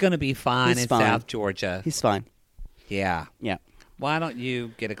he's going to be fine He's in fine. South Georgia. He's fine. Yeah. Yeah. Why don't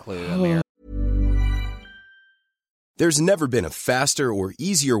you get a clue, Amir? There's never been a faster or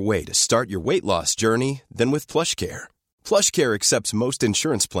easier way to start your weight loss journey than with PlushCare. PlushCare accepts most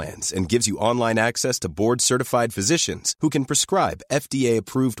insurance plans and gives you online access to board-certified physicians who can prescribe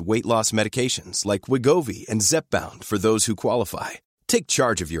FDA-approved weight loss medications like Wegovy and Zepbound for those who qualify. Take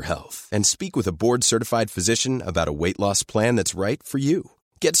charge of your health and speak with a board-certified physician about a weight loss plan that's right for you.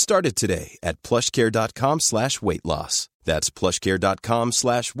 Get started today at plushcare.com/weight loss. That's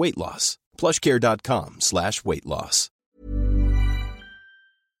plushcare.com/weight loss. plushcare.com/weight loss.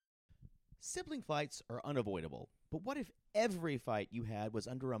 Sibling fights are unavoidable, but what if every fight you had was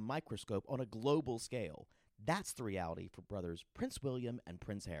under a microscope on a global scale? That's the reality for brothers Prince William and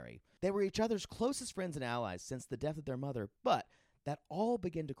Prince Harry. They were each other's closest friends and allies since the death of their mother, but that all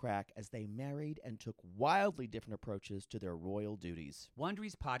began to crack as they married and took wildly different approaches to their royal duties.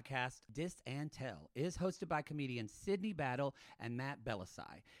 Wondery's podcast, Dis and Tell, is hosted by comedians Sydney Battle and Matt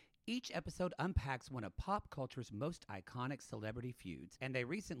Belisai. Each episode unpacks one of pop culture's most iconic celebrity feuds, and they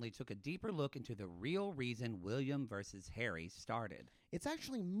recently took a deeper look into the real reason William versus Harry started. It's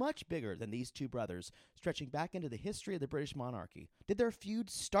actually much bigger than these two brothers, stretching back into the history of the British monarchy. Did their feud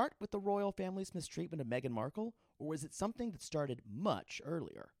start with the royal family's mistreatment of Meghan Markle, or was it something that started much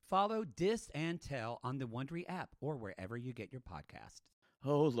earlier? Follow Dis and Tell on the Wondery app or wherever you get your podcasts.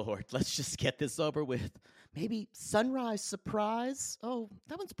 Oh, Lord, let's just get this over with. Maybe sunrise surprise? Oh,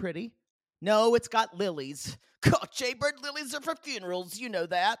 that one's pretty. No, it's got lilies. God, Jaybird lilies are for funerals, you know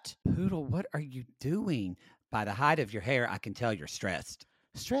that. Poodle, what are you doing? By the height of your hair, I can tell you're stressed.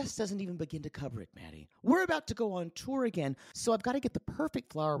 Stress doesn't even begin to cover it, Maddie. We're about to go on tour again, so I've got to get the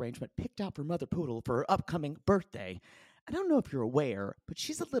perfect flower arrangement picked out for Mother Poodle for her upcoming birthday. I don't know if you're aware, but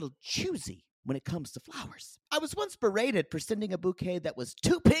she's a little choosy when it comes to flowers. I was once berated for sending a bouquet that was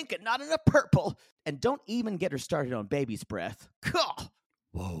too pink and not enough purple. And don't even get her started on baby's breath. God.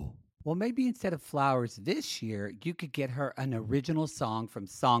 Whoa. Well, maybe instead of flowers this year, you could get her an original song from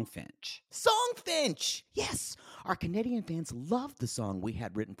Songfinch. Songfinch! Yes! Our Canadian fans loved the song we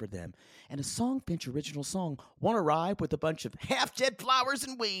had written for them. And a Songfinch original song won't arrive with a bunch of half-dead flowers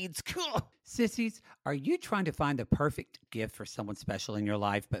and weeds. Sissies, are you trying to find the perfect gift for someone special in your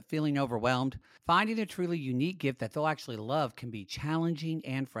life but feeling overwhelmed? Finding a truly unique gift that they'll actually love can be challenging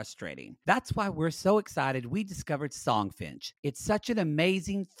and frustrating. That's why we're so excited we discovered Songfinch. It's such an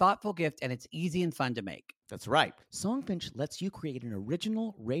amazing, thoughtful gift, and it's easy and fun to make. That's right. Songfinch lets you create an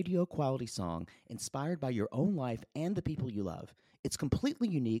original radio-quality song inspired by your own life and the people you love. It's completely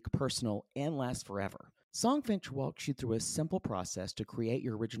unique, personal, and lasts forever. Songfinch walks you through a simple process to create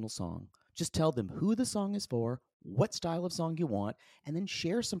your original song. Just tell them who the song is for, what style of song you want, and then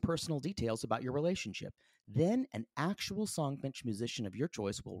share some personal details about your relationship. Then an actual Songfinch musician of your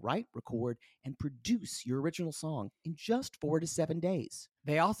choice will write, record, and produce your original song in just 4 to 7 days.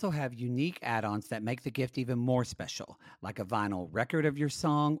 They also have unique add-ons that make the gift even more special, like a vinyl record of your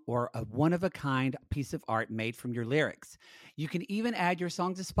song or a one-of-a-kind piece of art made from your lyrics. You can even add your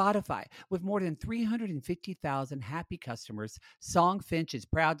song to Spotify. With more than 350,000 happy customers, Songfinch is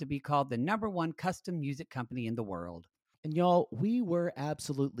proud to be called the #1 custom music company in the world. And y'all, we were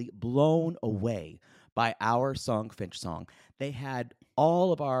absolutely blown away by our Songfinch song. They had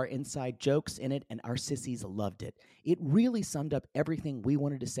all of our inside jokes in it, and our sissies loved it. It really summed up everything we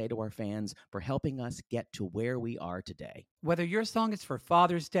wanted to say to our fans for helping us get to where we are today. Whether your song is for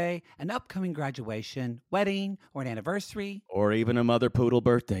Father's Day, an upcoming graduation, wedding, or an anniversary, Or even a Mother Poodle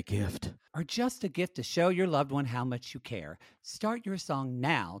birthday gift. or just a gift to show your loved one how much you care, start your song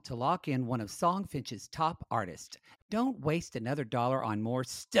now to lock in one of Songfinch's top artists. Don't waste another dollar on more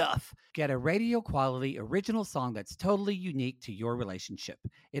stuff. Get a radio-quality original song that's totally unique to your relationship.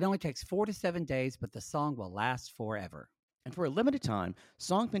 It only takes 4 to 7 days, but the song will last forever. And for a limited time,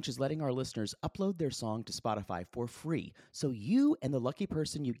 Songfinch is letting our listeners upload their song to Spotify for free, so you and the lucky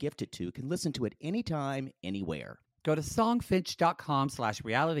person you gift it to can listen to it anytime, anywhere. Go to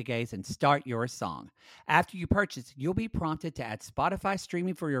songfinch.com/realitygaze and start your song. After you purchase, you'll be prompted to add Spotify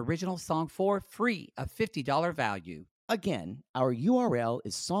streaming for your original song for free, a $50 value. Again, our URL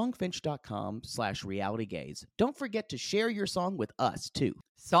is songfinch.com/realitygaze. Don't forget to share your song with us, too.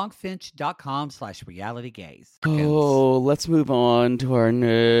 Songfinch.com/realitygaze. Oh, let's move on to our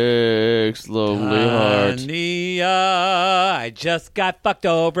next lonely heart. Tania, I just got fucked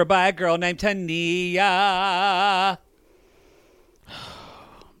over by a girl named Tania.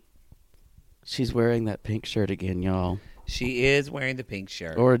 She's wearing that pink shirt again, y'all. She is wearing the pink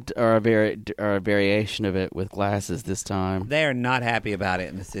shirt. Or a variation of it with glasses this time. They are not happy about it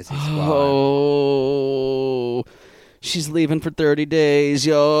in the Sissy Squad. Oh, She's leaving for 30 days,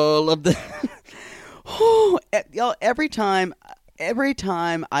 y'all. Love the y'all. Every time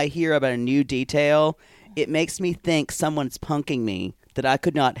I hear about a new detail, it makes me think someone's punking me. That I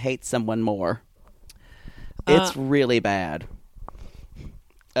could not hate someone more. It's really bad.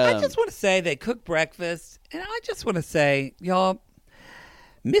 I just want to say they cook breakfast, and I just want to say, y'all,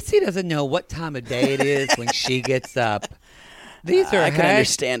 Missy doesn't know what time of day it is when she gets up. These are I can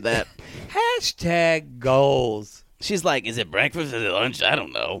understand that. Hashtag goals. She's like, is it breakfast? Is it lunch? I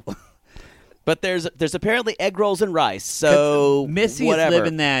don't know. But there's apparently egg rolls and rice, so Missy whatever. is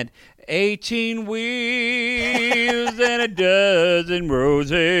living that 18 wheels and a dozen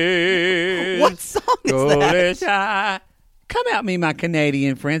roses. What song is that? High. Come at me, my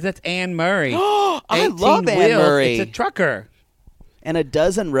Canadian friends. That's Anne Murray. I 18 love Anne wheels. Murray. It's a trucker. And a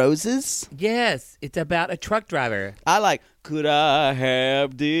dozen roses? Yes, it's about a truck driver. I like, could I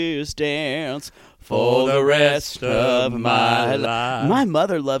have this dance for the rest of my life? My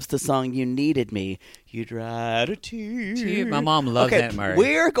mother loves the song You Needed Me. You dried a tear. My mom loves Anne Murray.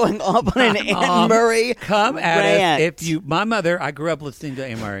 We're going off on an Anne Murray Come at rant. us if you. My mother, I grew up listening to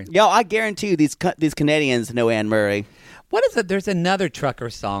Anne Murray. Yo, I guarantee you these Canadians know Anne Murray. What is it? There's another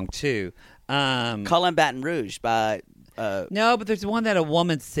trucker song too. Colin Baton Rouge by... no, but there's one that a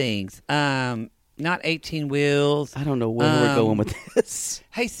woman sings. Not 18 Wheels. I don't know where we're going with this.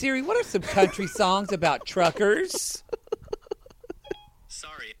 Hey, Siri, what are some country songs about truckers?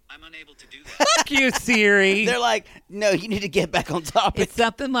 Sorry, I'm unable to do that. Fuck you, Siri. They're like, no, you need to get back on topic. It's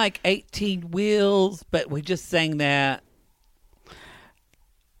something like 18 Wheels, but we just sang that.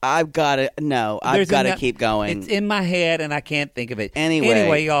 I've got to keep going. It's in my head, and I can't think of it.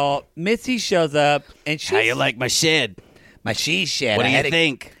 Anyway, y'all, Missy shows up, and she's... How you like my shed? My she shed. What do you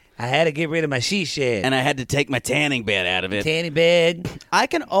think? I had to get rid of my she shed. And I had to take my tanning bed out of it. Tanning bed. I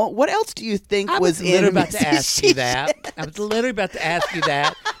can. What else do you think was in literally about to Missy's ask you that. shed? I was literally about to ask you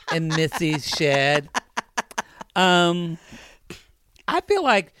that in Missy's shed. I feel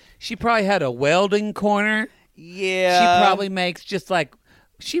like she probably had a welding corner. Yeah. She probably makes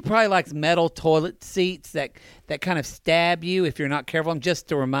she probably likes metal toilet seats that kind of stab you if you're not careful, just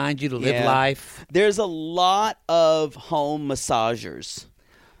to remind you to live life. There's a lot of home massagers.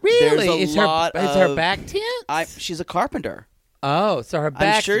 Really? There's a lot is her back tense? She's a carpenter. Oh, so her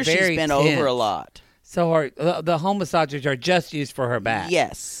back's I'm sure very she's been tense. over a lot. So the home massagers are just used for her back.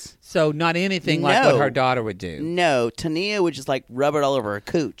 Yes. So not anything like what her daughter would do. No, Tania would just like rub it all over her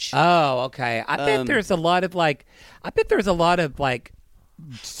cooch. Oh, okay. I bet there's a lot of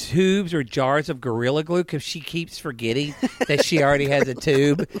tubes or jars of Gorilla Glue because she keeps forgetting that she already has a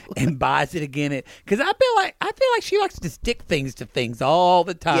tube and buys it again. Because I feel like she likes to stick things to things all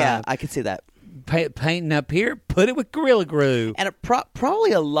the time. Yeah, I can see that. Painting up here, put it with Gorilla Glue. And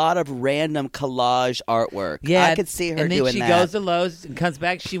probably a lot of random collage artwork. Yeah, I could see her doing that. And then she goes to Lowe's and comes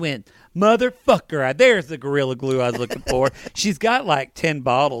back. She went, motherfucker, there's the Gorilla Glue I was looking for. She's got like 10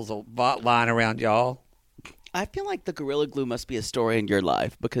 bottles lying around, y'all. I feel like the Gorilla Glue must be a story in your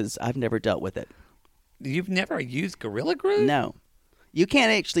life because I've never dealt with it. You've never used Gorilla Glue? No. You can't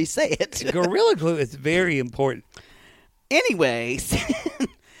actually say it. Gorilla Glue is very important. Anyways,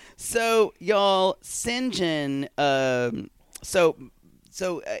 so y'all, Sinjin,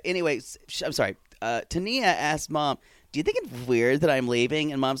 anyways, I'm sorry. Tania asked Mom, do you think it's weird that I'm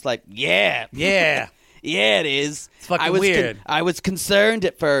leaving? And Mom's like, yeah. Yeah, it is. It's fucking weird. I was concerned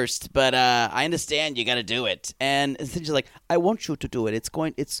at first, but I understand you got to do it. And Sinjin's like, I want you to do it. It's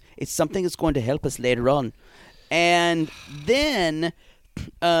something that's going to help us later on. And then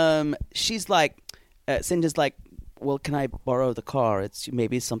she's like, Sinjin's like, well, can I borrow the car? It's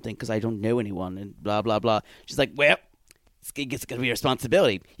maybe something because I don't know anyone and blah, blah, blah. She's like, well, it's going to be a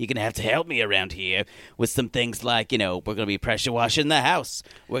responsibility. You're going to have to help me around here with some things like, we're going to be pressure washing the house.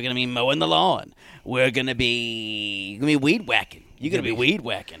 We're going to be mowing the lawn. We're going to be weed whacking. You're going to be weed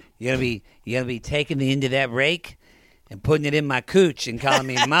whacking. You're going to be taking the end of that rake and putting it in my cooch and calling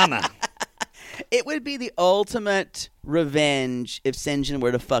me mama. It would be the ultimate revenge if Sinjin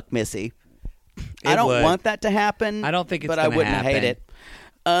were to fuck Missy. I don't want that to happen. I don't think it's but going I wouldn't happen. hate it.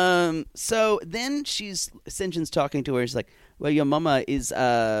 So then Sinjin's talking to her. She's like, well, your mama is,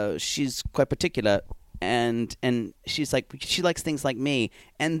 she's quite particular. And she's like, she likes things like me.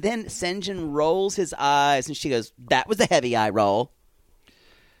 And then Sinjin rolls his eyes and she goes, that was a heavy eye roll.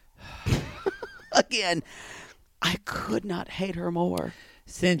 Again, I could not hate her more.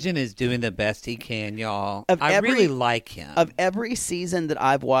 Sinjin is doing the best he can, y'all. I really like him. Of every season that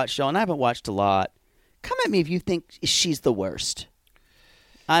I've watched, y'all, and I haven't watched a lot, come at me if you think she's the worst.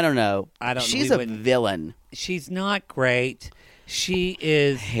 I don't know. She's a villain. She's not great. She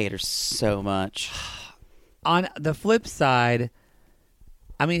is... I hate her so much. on the flip side,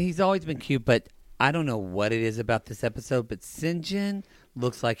 I mean, he's always been cute, but I don't know what it is about this episode, but Sinjin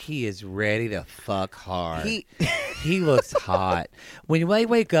looks like he is ready to fuck hard. He looks hot. When they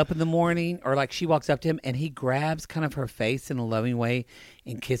wake up in the morning, or like she walks up to him and he grabs kind of her face in a loving way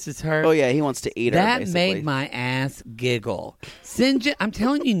and kisses her. Oh, yeah, he wants to eat her, That basically. made my ass giggle. Sinjin, I'm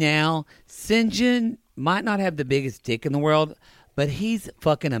telling you now, Sinjin might not have the biggest dick in the world, but he's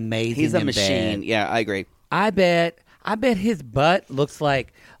fucking amazing. He's a in machine. bed. Yeah, I agree. I bet his butt looks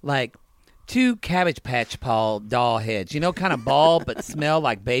like two Cabbage Patch doll heads. You know, kind of bald but smell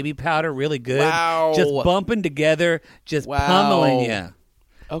like baby powder, really good. Wow. Just bumping together, just pummeling you.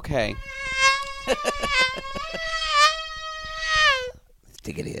 Okay.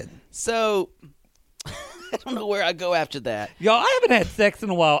 Stick it in. So, I don't know where I go after that. Y'all, I haven't had sex in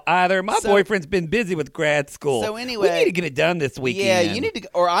a while either. My boyfriend's been busy with grad school. So anyway, we need to get it done this weekend. Yeah, you need to,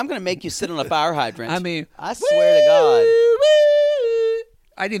 or I'm going to make you sit on a fire hydrant. I mean, I swear to God.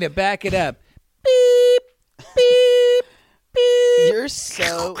 I need to back it up. Beep, beep, beep. You're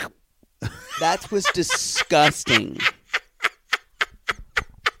so. That was disgusting.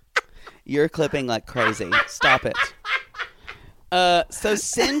 You're clipping like crazy. Stop it. So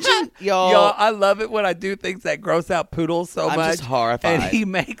Sinjin, Y'all, I love it when I do things that gross out Poodle so I'm much. just horrified. And he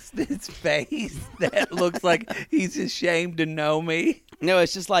makes this face that looks like he's ashamed to know me. No,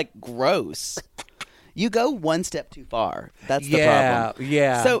 it's just like gross. You go one step too far. That's the problem.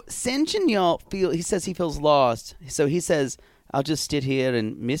 Yeah. So Sinjin, y'all, he says he feels lost. So he says, I'll just sit here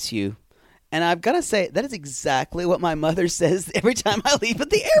and miss you. And I've got to say, that is exactly what my mother says every time I leave at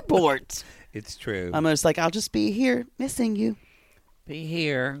the airport. It's true. I'm just like, I'll just be here missing you. Be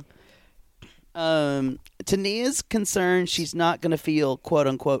here. Tania's concerned she's not going to feel, quote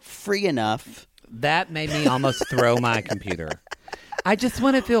unquote, free enough. That made me almost throw my computer. I just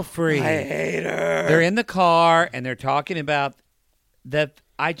want to feel free. I hate her. They're in the car and they're talking about that.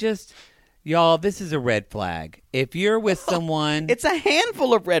 Y'all, this is a red flag. If you're with someone, It's a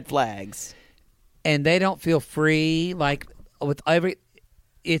handful of red flags. and they don't feel free, like with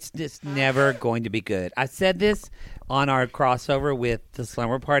it's just never going to be good. I said this on our crossover with the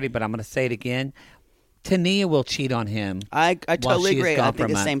Slumber Party, but I'm going to say it again. Tania will cheat on him. I while totally she is agree. gone I for think a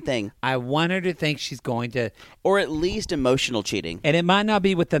the month. same thing. I want her to think she's going to, Or at least emotional cheating. and it might not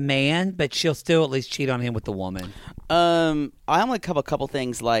be with the man, but she'll still at least cheat on him with the woman. I only have a couple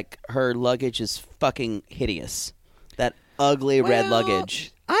things, like her luggage is fucking hideous. That ugly red Well,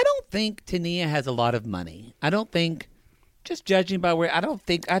 luggage. I don't think Tania has a lot of money. I don't think, just judging by where, I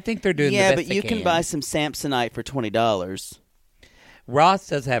think they're doing the Yeah, best but you they can buy some Samsonite for $20. Ross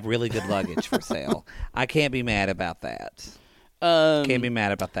does have really good luggage for sale. I can't be mad about that. Can't be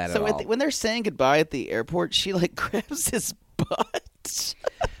mad about that So at all. when they're saying goodbye at the airport, she like grabs his butt.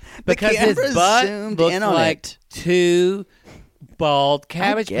 Because his camera butt zoomed looks in on like it. two bald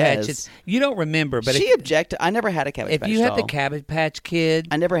Cabbage guess. Patches. You don't remember, but She objected. I never had a Cabbage if Patch you had the doll. Cabbage Patch Kid,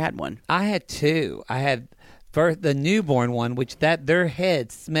 I never had one. I had two. I had first the newborn one, which their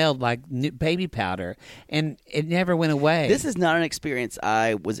head smelled like baby powder, and it never went away. This is not an experience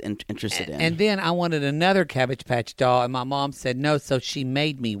I was interested in. And then I wanted another Cabbage Patch doll, and my mom said no, so she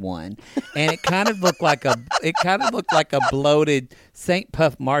made me one, and it kind of looked like a bloated St.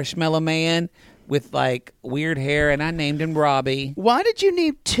 Puff Marshmallow Man with like weird hair, and I named him Robbie. Why did you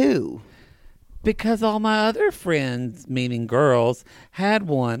need two? Because all my other friends, meaning girls, had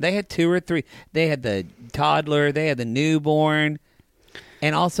one. They had two or three. They had the toddler. They had the newborn.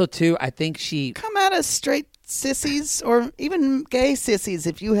 And also, too, I think she... Come out as straight sissies or even gay sissies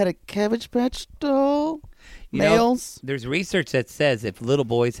if you had a Cabbage Patch doll. You know, Males. there's research that says if little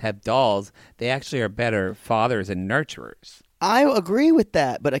boys have dolls, they actually are better fathers and nurturers. I agree with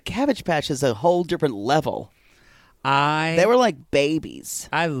that, but a Cabbage Patch is a whole different level. They were like babies.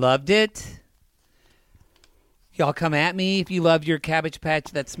 I loved it. Y'all come at me if you loved your Cabbage Patch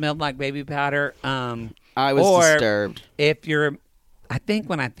that smelled like baby powder. I was or disturbed. If you're, I think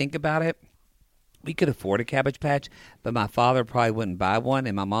when I think about it, we could afford a Cabbage Patch, but my father probably wouldn't buy one,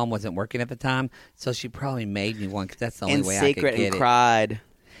 and my mom wasn't working at the time, so she probably made me one because that's the only In way I could secret get and it. cried.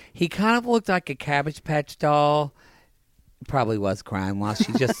 He kind of looked like a Cabbage Patch doll. Probably was crying while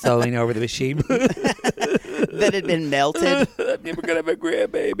she's just sewing over the machine. That had been melted. I'm never gonna have a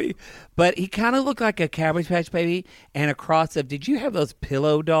grandbaby. But he kind of looked like a Cabbage Patch baby and a cross of. Did you have those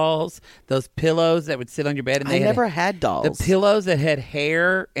pillow dolls? Those pillows that would sit on your bed. And I they never had dolls. The pillows that had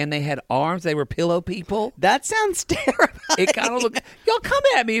hair and they had arms. They were pillow people. That sounds terrifying. It kind of looked. Y'all come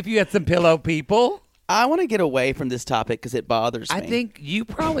at me if you had some pillow people. I want to get away from this topic because it bothers me. I think you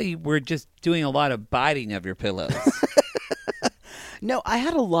probably were just doing a lot of biting of your pillows. No, I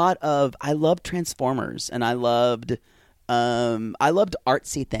had a lot of. I loved Transformers, and I loved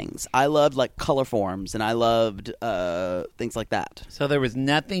artsy things. I loved like color forms, and I loved things like that. So there was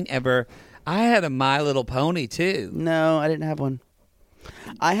nothing ever. I had a My Little Pony too. No, I didn't have one.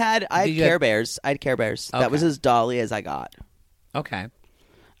 I had Care Bears. I had Care Bears. Okay. That was as dolly as I got. Okay.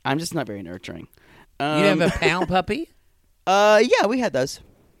 I'm just not very nurturing. You have a Pound Puppy? Yeah, we had those.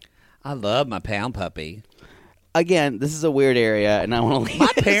 I love my Pound Puppy. Again, this is a weird area, and I want to leave.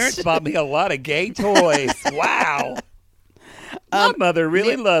 My parents bought me a lot of gay toys. Wow. My mother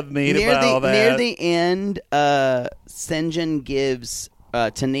really loved me to buy all that. Near the end, Sinjin gives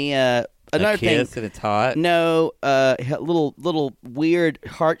Tania another a kiss thing. and it's hot. No, a little weird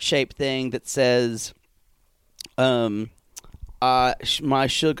heart-shaped thing that says, my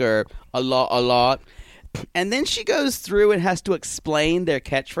sugar, a lot. And then she goes through and has to explain their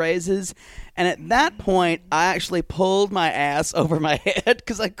catchphrases. And at that point, I actually pulled my ass over my head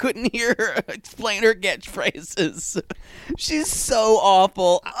because I couldn't hear her explain her catchphrases. She's so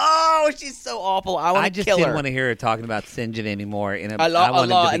awful. Oh, she's so awful. I want to just kill her. didn't want to hear her talking about Sinjin anymore. A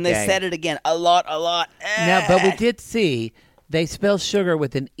lot. And they said it again. A lot. Now, but we did see they spell sugar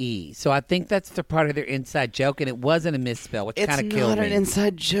with an E. So I think that's the part of their inside joke, and it wasn't a misspell, which kind of killed me. It's not an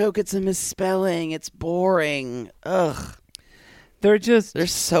inside joke. It's a misspelling. It's boring. Ugh. They're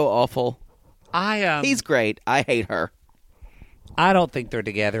so awful. He's great. I hate her. I don't think they're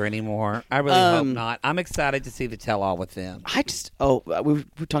together anymore. I really hope not. I'm excited to see the tell-all with them. We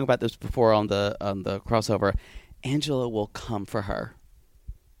were talking about this before on the crossover. Angela will come for her.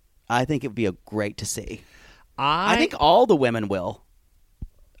 I think it would be great to see. I think all the women will.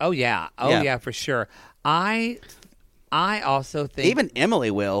 Oh yeah. Yeah, for sure. I also think even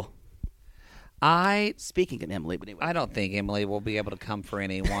Emily will. Speaking of Emily, but anyway. I don't think Emily will be able to come for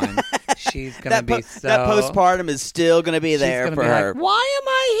anyone. She's going to be so... That postpartum is still going to be there for her. Like, why am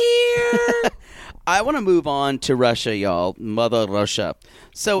I here? I want to move on to Russia, y'all. Mother Russia.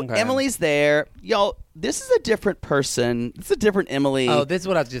 So Emily's there. Y'all, this is a different person. This is a different Emily. Oh, this is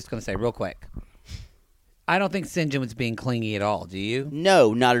what I was just going to say real quick. I don't think Sinjin was being clingy at all. Do you?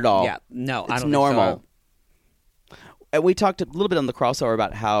 No, not at all. Yeah, no, it's I don't normal. think so. And we talked a little bit on the crossover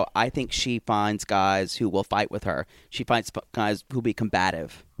about how I think she finds guys who will fight with her. She finds guys who will be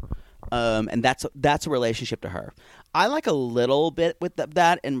combative, and that's a relationship to her. I like a little bit with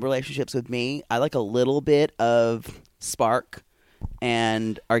that in relationships with me. I like a little bit of spark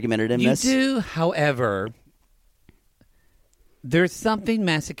and argumentativeness. You do, however, there's something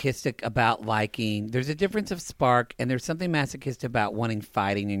masochistic about liking. There's a difference of spark, and there's something masochistic about wanting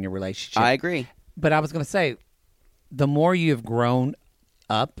fighting in your relationship. I agree. But I was going to say, the more you've grown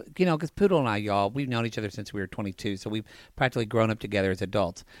up, because Poodle and I, y'all, we've known each other since we were 22, so we've practically grown up together as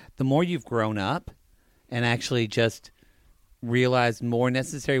adults. The more you've grown up and actually just realize more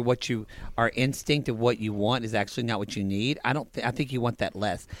necessary our instinct of what you want is actually not what you need. I think you want that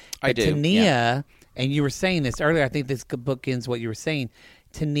less. I do. Tania, and you were saying this earlier, I think this bookends what you were saying.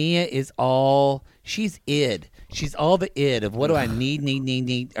 Tania is she's id. She's all the id of what do I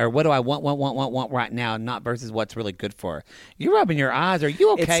need, or what do I want right now, not versus what's really good for her. You're rubbing your eyes. Are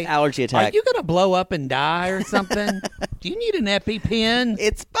you okay? It's allergy attack. Are you going to blow up and die or something? Do you need an EpiPen?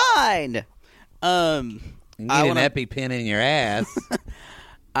 It's fine. You need an EpiPen in your ass.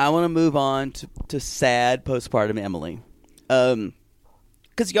 I want to move on to sad postpartum Emily.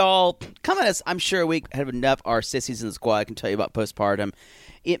 Because y'all, come at us. I'm sure we have enough our sissies in the squad can tell you about postpartum.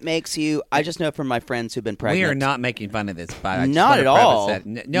 It makes you. I just know from my friends who've been pregnant. We are not making fun of this, but not at all.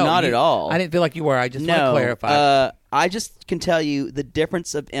 No, not at all. I didn't feel like you were. I just want to clarify. I just can tell you the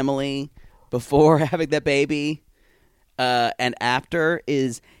difference of Emily before having that baby and after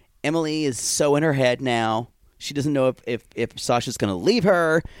is Emily is so in her head now. She doesn't know if Sasha's going to leave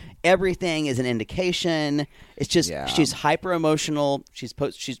her. Everything is an indication. It's just she's hyper emotional. She's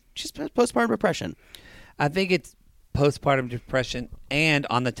postpartum depression. I think it's postpartum depression, and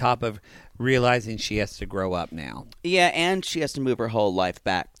on the top of realizing she has to grow up now. Yeah, and she has to move her whole life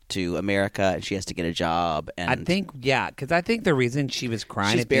back to America, and she has to get a job. And I think, because I think the reason she was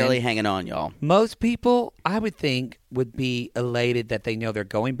crying, she's barely hanging on, y'all. Most people, I would think, would be elated that they know they're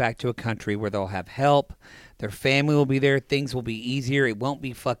going back to a country where they'll have help. Their family will be there. Things will be easier. It won't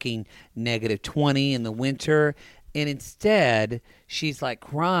be fucking -20 in the winter. And instead, she's like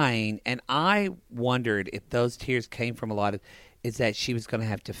crying. And I wondered if those tears came from is that she was going to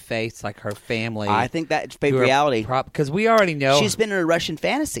have to face like her family. I think that's reality. Because we already know. She's been in a Russian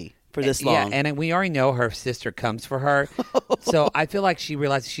fantasy for this long. Yeah, and we already know her sister comes for her. So I feel like she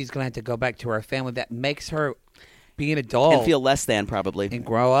realizes she's going to have to go back to her family. That makes her be an adult and feel less than probably. and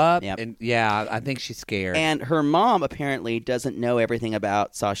grow up. Yep. And yeah, I think she's scared. And her mom apparently doesn't know everything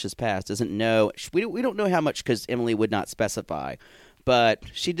about Sasha's past. Doesn't know. We don't know how much because Emily would not specify, but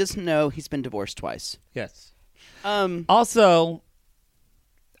she doesn't know he's been divorced twice. Yes. Also,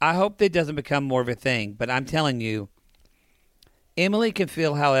 I hope that doesn't become more of a thing, but I'm telling you, Emily can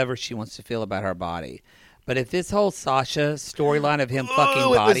feel however she wants to feel about her body. But if this whole Sasha storyline of him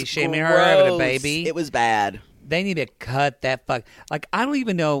fucking body shaming her having a baby, it was bad. they need to cut that fuck. Like, I don't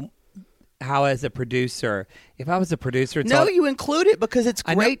even know how, as a producer, if I was a producer, it's No, all, you include it because it's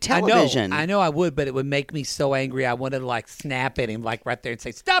great television. I know I would, but it would make me so angry. I wanted to like snap at him, like right there, and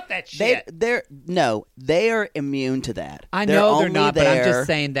say, "Stop that shit." They are immune to that. I know they're only not, but I'm there- just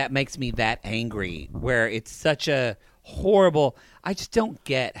saying that makes me that angry. Where it's such a horrible. I just don't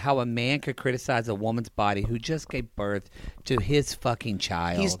get how a man could criticize a woman's body who just gave birth to his fucking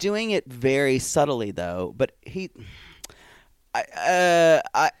child. He's doing it very subtly, though. But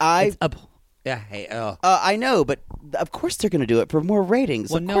I know, but of course they're going to do it for more ratings.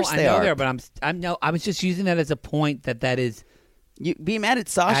 Well, of no, course I they know are. they are, but I was just using that as a point that is. You be mad at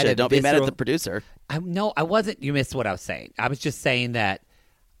Sasha. At a Don't be mad at visceral- the producer. I wasn't. You missed what I was saying. I was just saying that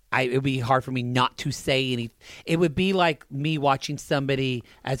it would be hard for me not to say any. It would be like me watching somebody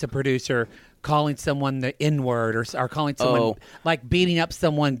as a producer calling someone the N-word or calling someone like beating up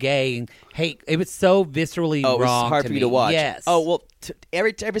someone gay and hate. It was so viscerally Oh, it was wrong hard to for me. you to watch. Yes. Oh well,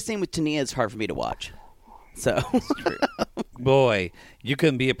 every scene with Tania is hard for me to watch. So boy, you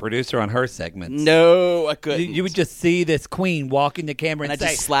couldn't be a producer on her segments. no, I couldn't. You would just see this queen walk in the camera and And say,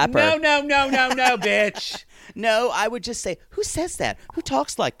 I'd just slap her. No, bitch. No, I would just say, who says that? Who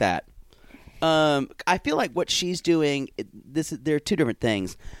talks like that? I feel like what she's doing, there are two different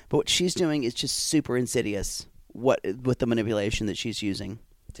things, but what she's doing is just super insidious. With the manipulation that she's using,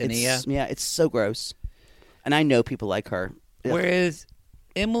 Tania? it's so gross, and I know people like her. Ugh. Whereas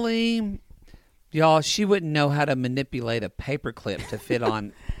Emily, y'all, she wouldn't know how to manipulate a paperclip to fit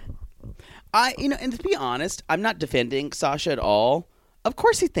on. And to be honest, I'm not defending Sasha at all. Of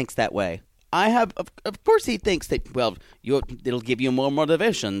course, he thinks that way. Of course, he thinks that, it'll give you more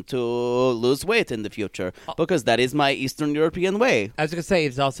motivation to lose weight in the future because that is my Eastern European way. I was going to say,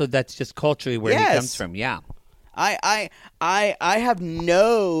 that's just culturally where he comes from. Yeah. I have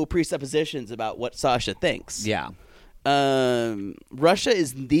no presuppositions about what Sasha thinks. Yeah. Russia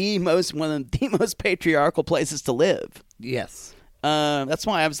is one of the most patriarchal places to live. Yes. That's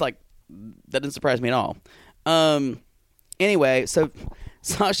why I was like, that didn't surprise me at all. Anyway, so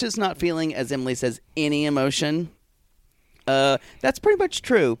Sasha's not feeling, as Emily says, any emotion. That's pretty much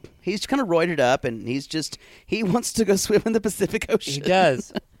true. He's kind of roided up, and he wants to go swim in the Pacific Ocean. He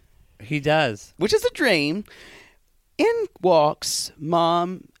does. He does. Which is a dream. In walks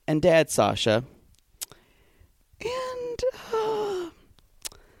Mom and Dad Sasha, and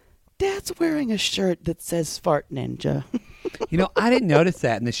Dad's wearing a shirt that says Fart Ninja. I didn't notice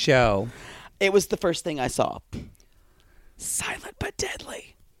that in the show. It was the first thing I saw. Silent but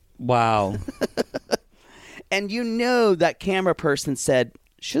deadly. Wow. And that camera person said,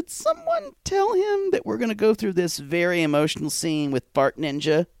 should someone tell him that we're going to go through this very emotional scene with Fart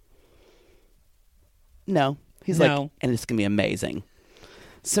Ninja? No. He's like, and it's going to be amazing.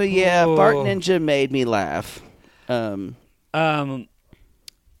 So yeah, Fart Ninja made me laugh. I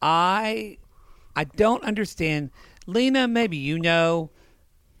don't understand. Lena, maybe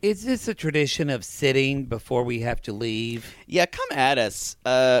is this a tradition of sitting before we have to leave? Yeah, come at us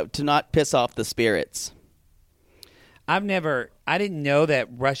to not piss off the spirits. I didn't know that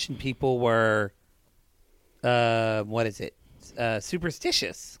Russian people were,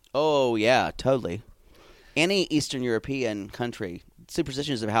 superstitious. Oh, yeah, totally. Any Eastern European country,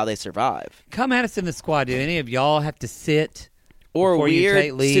 superstitions of how they survive. Come at us in the squad. Do any of y'all have to sit or before you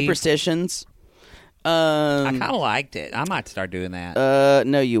weird leave? Superstitions? I kind of liked it. I might start doing that.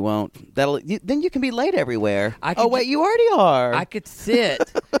 No, you won't. Then you can be late everywhere. You already are. I could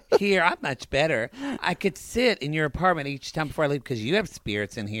sit here. I'm much better. I could sit in your apartment each time before I leave because you have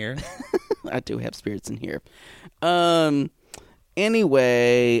spirits in here. I do have spirits in here.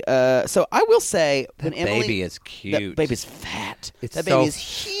 Anyway, so I will say that baby is cute. That baby's fat. That baby is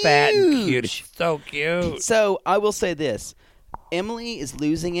huge. Fat and cute. It's so cute. So I will say this. Emily is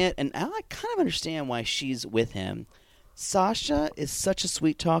losing it, and I kind of understand why she's with him. Sasha is such a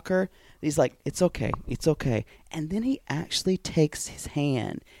sweet talker. He's like, it's okay. And then he actually takes his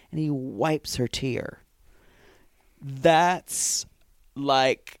hand and he wipes her tear. That's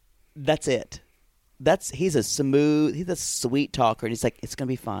it. He's a sweet talker, and he's like, it's going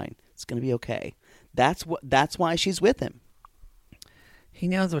to be fine. It's going to be okay. That's why she's with him. He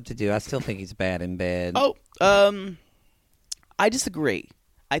knows what to do. I still think he's bad in bed. Oh, I disagree.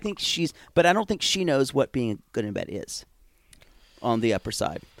 I think but I don't think she knows what being good in bed is on the upper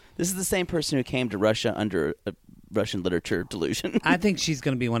side. This is the same person who came to Russia under a Russian literature delusion. I think she's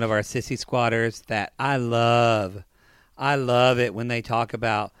going to be one of our sissy squatters that I love. I love it when they talk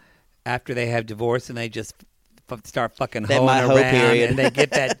about after they have divorce and they just start fucking hoeing around period. and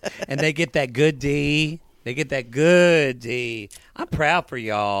they get that good D. They get that good D. I'm proud for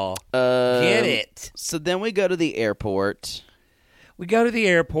y'all. Get it. So then we go to the airport. We go to the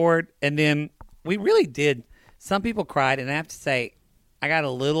airport, and then we really did. Some people cried, and I have to say, I got a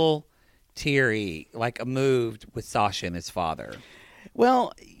little teary, like moved with Sasha and his father.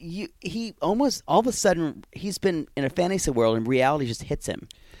 Well, he almost all of a sudden he's been in a fantasy world, and reality just hits him.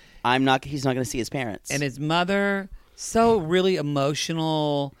 He's not going to see his parents, and his mother, so really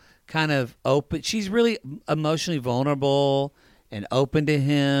emotional, kind of open. She's really emotionally vulnerable and open to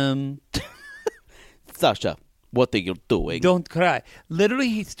him. Sasha, what are you doing? Don't cry. Literally,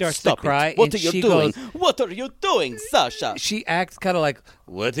 he starts to cry. What and are you she doing? Goes, what are you doing, Sasha? She acts kind of like,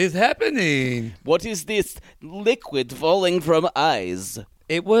 what is happening? What is this liquid falling from eyes?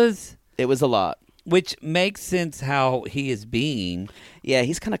 It was a lot. Which makes sense how he is being. Yeah,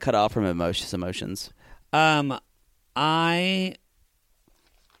 he's kind of cut off from emotions.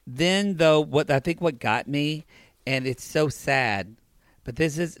 What got me, and it's so sad, but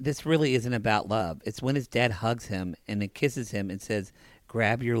this really isn't about love. It's when his dad hugs him and then kisses him and says,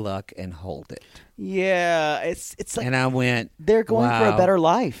 "Grab your luck and hold it." Yeah, it's like, and I went, they're going for a better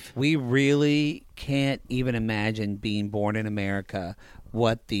life. We really can't even imagine being born in America.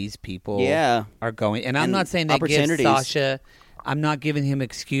 What these people are going, and I'm not saying that gives Sasha. I'm not giving him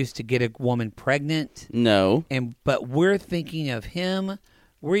excuse to get a woman pregnant. No, but we're thinking of him.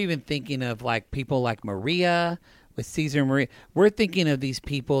 We're even thinking of like people like Maria with Caesar and Maria. We're thinking of these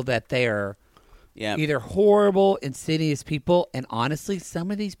people that they are either horrible, insidious people, and honestly, some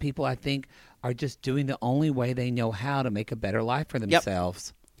of these people I think are just doing the only way they know how to make a better life for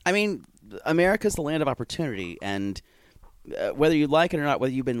themselves. Yep. I mean, America's the land of opportunity, and whether you like it or not,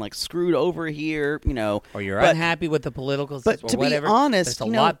 whether you've been like screwed over here, or you're unhappy with the political system, but to whatever, be honest, it's a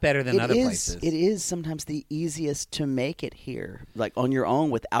lot better than other places. It is sometimes the easiest to make it here, like on your own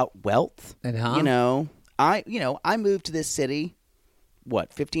without wealth. I moved to this city,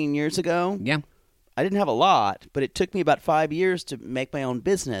 15 years ago? Yeah. I didn't have a lot, but it took me about 5 years to make my own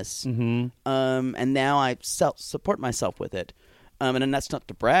business. Mm-hmm. And now I support myself with it. And that's not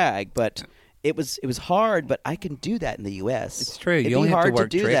to brag, but it was hard, but I can do that in the U.S. It's true. It'd you only be have hard to work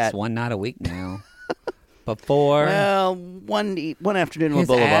do tricks that. one night a week now. Before, well, one afternoon on his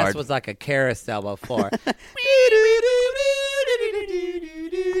Boulevard. ass was like a carousel before.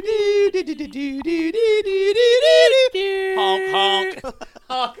 Honk, honk.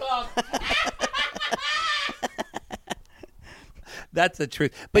 Honk, honk. That's the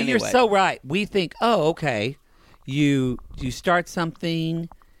truth. But Anyway. you're so right. We think, oh, okay, you start something,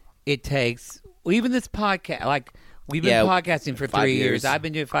 it takes, even this podcast, like we've been podcasting for 3 years. I've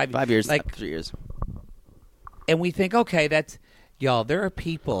been doing 5 years. 5 years, like 3 years. And we think, okay, y'all, there are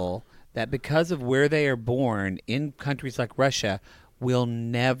people that because of where they are born in countries like Russia will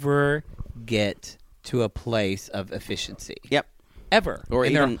never get to a place of efficiency. Yep. Ever. Or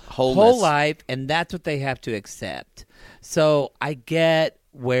in even their wholeness. whole life, and that's what they have to accept. So I get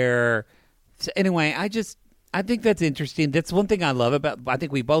where... So anyway, I think that's interesting. That's one thing I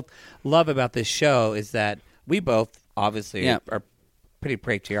think we both love about this show is that we both obviously are pretty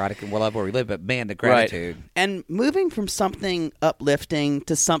patriotic and we love where we live, but man, the gratitude. Right. And moving from something uplifting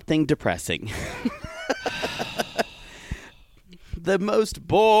to something depressing. The most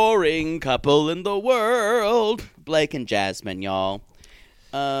boring couple in the world, Blake and Jasmine, y'all.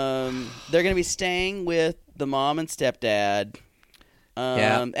 They're going to be staying with the mom and stepdad.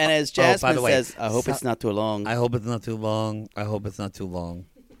 And as Jasmine says, I hope it's not too long. I hope it's not too long. I hope it's not too long.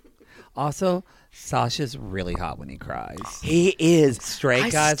 Also, Sasha's really hot when he cries. He is.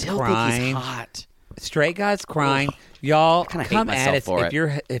 Straight guys still crying. think he's hot. Straight guys crying. Y'all, kinda hate come myself at us. for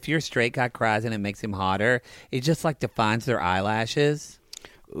If your straight guy cries and it makes him hotter, it just like defines their eyelashes.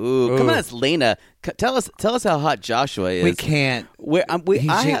 Ooh. Come on, it's Lena. Tell us how hot Joshua is. We can't. You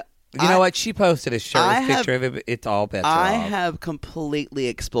know what? She posted a shirtless picture of it. It's all bets I off. have completely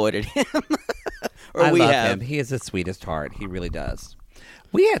exploited him. I love him. He has the sweetest heart. He really does.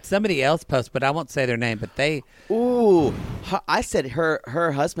 We had somebody else post, but I won't say their name, but they... Ooh, I said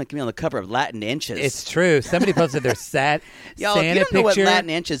her husband can be on the cover of Latin Inches. It's true. Somebody posted their Y'all, Santa if you don't know what picture. Latin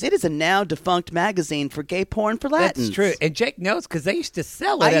Inches, it is a now defunct magazine for gay porn for Latins. That's true. And Jake knows because they used to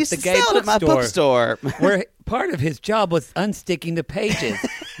sell it I at used the to gay sell it at my bookstore. Where part of his job was unsticking the pages.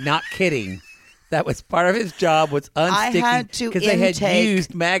 Not kidding. That was part of his job was unsticking. I had to because they had intake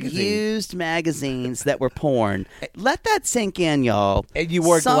used magazines. Used magazines that were porn. Let that sink in, y'all. And you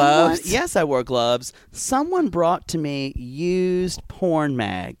wore gloves? Yes, I wore gloves. Someone brought to me used porn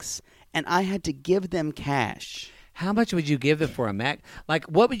mags, and I had to give them cash. How much would you give them for a mag? Like,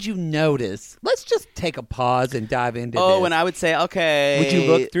 what would you notice? Let's just take a pause and dive into this. Oh, and I would say, okay. Would you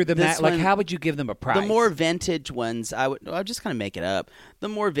look through the this mag? Like, one- how would you give them a price? The more vintage ones, I would just kind of make it up. The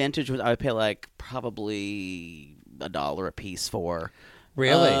more vintage ones, I would pay like probably $1 a piece for.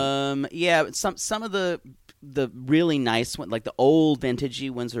 Really? Yeah. Some of the really nice ones, like the old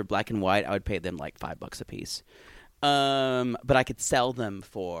vintagey ones that are black and white, I would pay them like $5 a piece. But I could sell them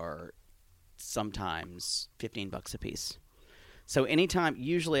for sometimes $15 a piece. So anytime,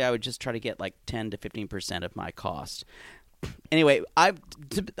 usually I would just try to get like 10 to 15% of my cost. Anyway,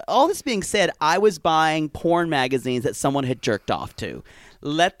 all this being said, I was buying porn magazines that someone had jerked off to.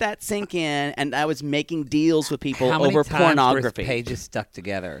 Let that sink in, and I was making deals with people How many over times pornography. were pages stuck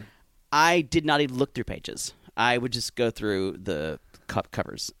together? I did not even look through pages. I would just go through the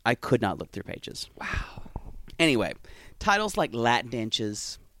covers. I could not look through pages. Wow. Anyway, titles like Latin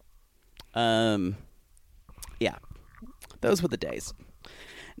Inches. Yeah, those were the days.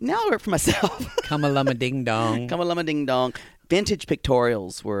 Now I work for myself. Come-a-lumma ding dong. Come-a-lumma ding dong. Vintage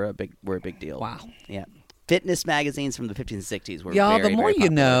pictorials were a big deal. Wow. Yeah. Fitness magazines from the 50s and 60s were Y'all, very, the more very you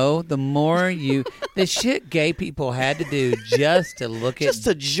popular. know, the more you... the shit gay people had to do just to look at... Just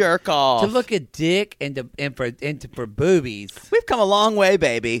to jerk off. To look at dick and for boobies. We've come a long way,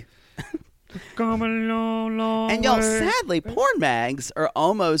 baby. Come a long, long And y'all, way. sadly, porn mags are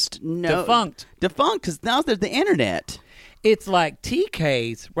almost Defunct. Defunct because now there's the internet. It's like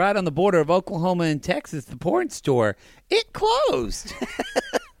TK's right on the border of Oklahoma and Texas, the porn store. It closed.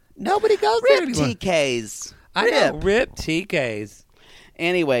 Nobody goes there Rip anymore. TKs. I know, rip TK's.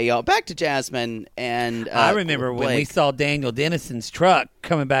 Anyway, y'all, back to Jasmine and I remember when we Blake. saw Daniel Dennison's truck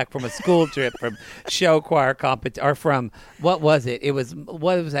coming back from a school trip from show choir competition, or from, what was it? It was,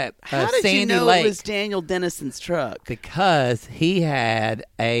 what was that? How did Sandy you know Lake. it was Daniel Dennison's truck? Because he had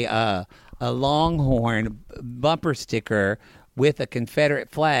a Longhorn bumper sticker with a Confederate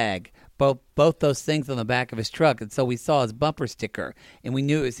flag, both those things on the back of his truck. And so we saw his bumper sticker, and we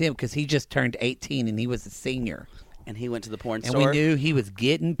knew it was him because he just turned 18 and he was a senior. And he went to the porn And store. we knew he was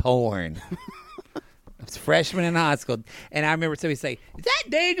getting porn. I was a freshman in high school. And I remember somebody say, "Is that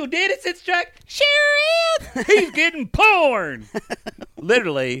Daniel Dennison's truck?" "Sure is. He's getting porn."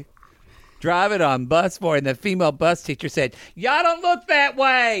 Literally. Drive it on bus 4, and the female bus teacher said, "Y'all don't look that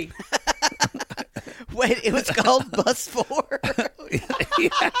way." Wait, it was called Bus 4?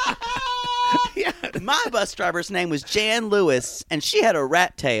 Yeah. My bus driver's name was Jan Lewis, and she had a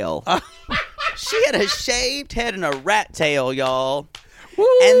rat tail. She had a shaved head and a rat tail, y'all.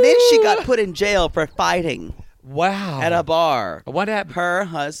 And then she got put in jail for fighting Wow. at a bar. What happened?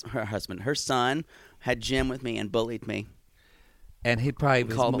 Her son had gym with me and bullied me. And he probably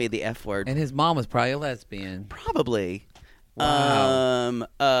was Called me the F word. And his mom was probably a lesbian. Probably. Wow.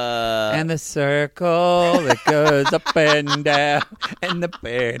 And the circle, it goes up and down, and the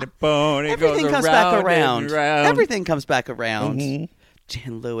bear, the pony everything goes comes around back around. and around. Everything comes back around. Mhm.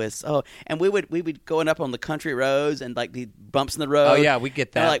 Jan Lewis. Oh, and we would going up on the country roads and like the bumps in the road. Oh, yeah, we get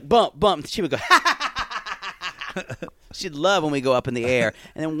And that. like bump, bump. She would go. She'd love when we go up in the air.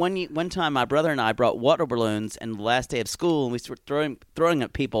 And then one time, my brother and I brought water balloons, and the last day of school, and we were throwing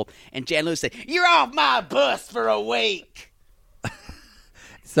at people. And Jan Lewis said, "You're off my bus for a week."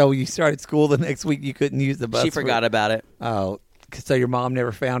 So you started school the next week, you couldn't use the bus. She forgot about it. Oh, so your mom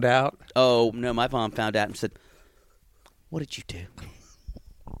never found out? Oh no, my mom found out and said, "What did you do?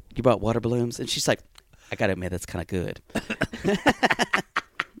 You brought water balloons?" And she's like, "I gotta admit, that's kind of good."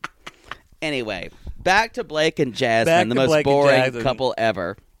 Anyway, back to Blake and Jasmine, the most boring couple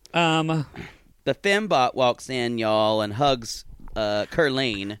ever. The fembot walks in, y'all, and hugs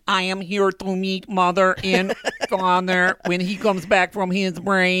Curleen. "I am here to meet mother and father when he comes back from his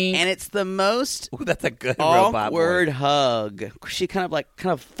break." And it's the most Ooh, that's a good robot awkward voice. hug. She kind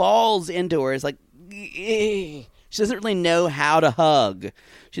of falls into her. It's like, she doesn't really know how to hug.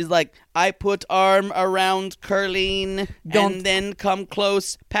 She's like, "I put arm around Curleen and then come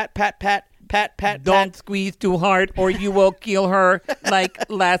close, pat, pat, pat, pat, pat, Don't pat." squeeze too hard or you will kill her like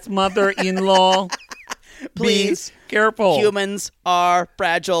last mother-in-law. Please. Careful. Humans are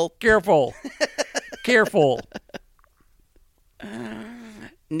fragile. Careful. Careful.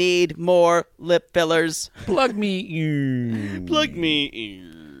 Need more lip fillers. Plug me. Plug me.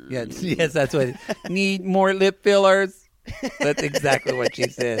 Yes, that's what it is. Need more lip fillers. That's exactly what she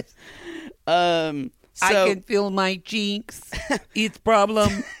says. So, I can feel my cheeks. It's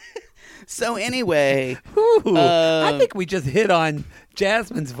problem. So anyway, I think we just hit on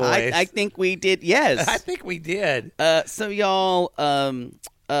Jasmine's voice. I think we did. Yes, I think we did. So y'all,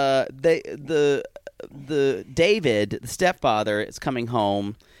 the David, the stepfather, is coming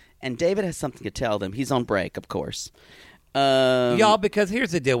home, and David has something to tell them. He's on break, of course. Y'all, because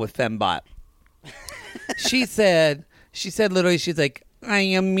here's the deal with Fembot. She said literally, she's like, I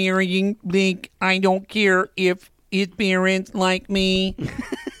am marrying Blake. I don't care if his parents like me.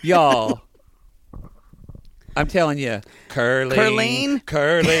 Y'all, I'm telling you, Curleen.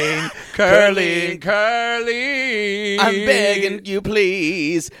 I'm begging you,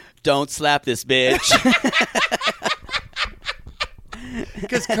 please, don't slap this bitch.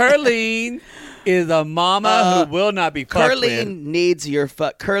 Because Curleen is a mama who will not be fucked with. Curleen needs your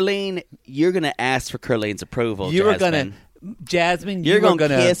fuck. Curleen, you're going to ask for Curleen's approval, Jasmine, you're going to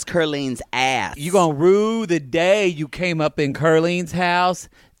kiss Curleen's ass. You're going to rue the day you came up in Curleen's house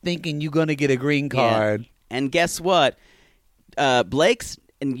thinking you're going to get a green card. Yeah. And guess what? Blake's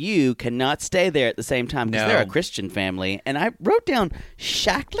and you cannot stay there at the same time because they're a Christian family. And I wrote down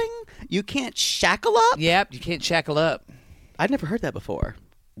shackling. You can't shackle up? Yep, you can't shackle up. I'd never heard that before.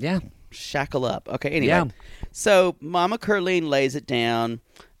 Yeah. Shackle up. Okay, anyway. Yeah. So Mama Curleen lays it down.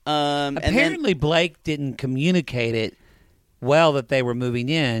 Apparently Blake didn't communicate it well that they were moving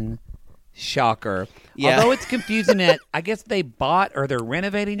in. Shocker. Yeah. Although it's confusing that I guess they bought or they're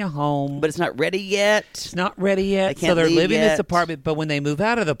renovating a home. But it's not ready yet. It's not ready yet. They can't so they're leave living in this yet. apartment, but when they move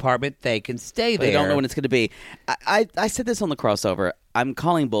out of the apartment, they can stay there. They don't know when it's going to be. I said this on the crossover. I'm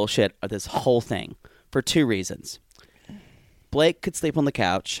calling bullshit of this whole thing for two reasons. Blake could sleep on the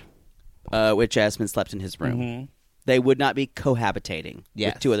couch, with Jasmine slept in his room. Mm-hmm. They would not be cohabitating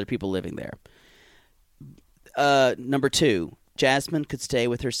Yes. with two other people living there. Number two, Jasmine could stay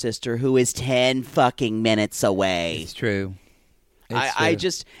with her sister, who is 10 fucking minutes away. It's true. I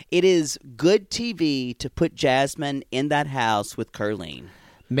just, it is good TV to put Jasmine in that house with Curleen.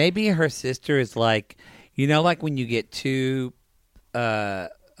 Maybe her sister is like, you know, like when you get two,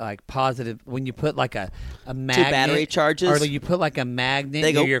 like positive, when you put like a magnet. Two battery charges? Or you put like a magnet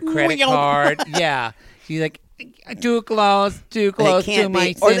They near go, your credit card. Yeah. She's like, too close They to can't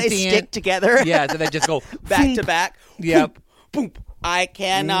my be, or they sentient. stick together. Yeah, so they just go back to back. Yep. Boom. I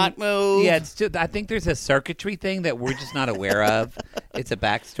cannot move. Yeah, I think there's a circuitry thing that we're just not aware of. It's a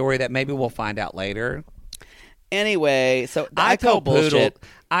backstory that maybe we'll find out later. Anyway, so I call told Poodle. bullshit.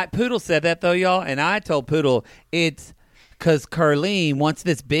 Poodle said that though, y'all, and I told Poodle it's because Curleen wants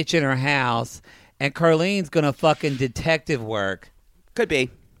this bitch in her house, and Curleen's gonna fucking detective work, Could be.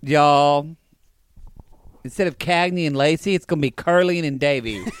 y'all. Instead of Cagney and Lacey, it's gonna be Curleen and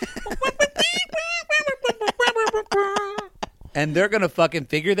Davey. And they're going to fucking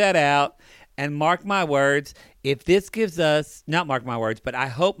figure that out. And mark my words, if this gives us, not mark my words, but I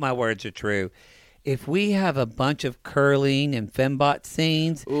hope my words are true. If we have a bunch of Curleen and Fembot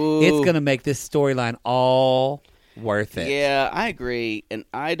scenes, it's going to make this storyline all worth it. Yeah, I agree. And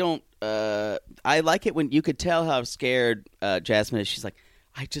I don't, I like it when you could tell how scared Jasmine is. She's like,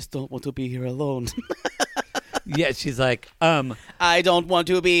 I just don't want to be here alone. Yeah, she's like, I don't want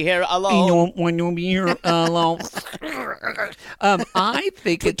to be here alone. you don't want to be here alone. I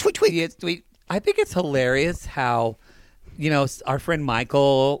think I think it's hilarious how, you know, our friend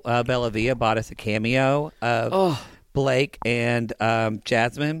Michael Bellavia bought us a cameo of Blake and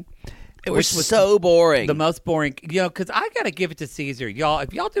Jasmine. It was so boring. The most boring, you know, because I got to give it to Caesar. Y'all,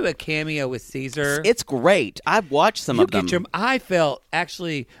 if y'all do a cameo with Caesar. It's great. I've watched some of them. I felt,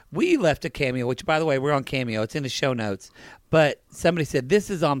 actually, we left a cameo, which, by the way, we're on Cameo. It's in the show notes. But somebody said, this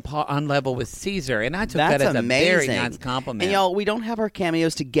is on level with Caesar. And I took that as amazing. A very nice compliment. And, y'all, we don't have our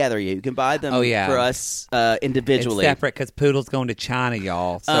cameos together yet. You can buy them for us individually. It's separate because Poodle's going to China,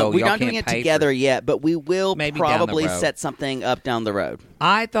 y'all. So we're y'all not doing it together yet, but we will Maybe probably down the road. set something up down the road.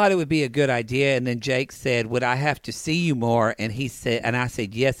 I thought it would be a good idea. And then Jake said, would I have to see you more? And he said, and I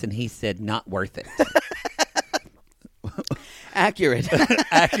said, yes. And he said, not worth it. Accurate.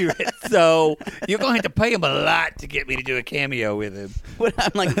 Accurate. So you're going to have to pay him a lot to get me to do a cameo with him. But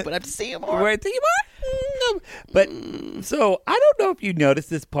I'm like, but I have to see him more. Wait, see you more? But so I don't know if you noticed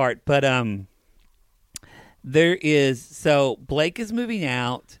this part, but there is, so Blake is moving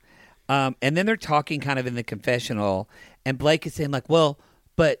out, and then they're talking kind of in the confessional, and Blake is saying like, well,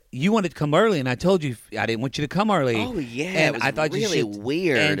 But you wanted to come early, and I told you I didn't want you to come early. Oh, yeah, and it was I thought really you should,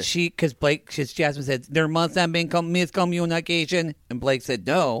 weird. And because Jasmine said there are months I've been missed come you on occasion, and Blake said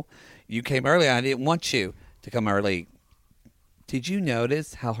no, you came early. I didn't want you to come early. Did you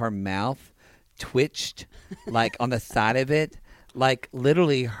notice how her mouth twitched, like on the side of it? Like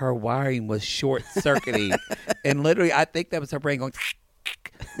literally, her wiring was short circuiting, and literally, I think that was her brain going.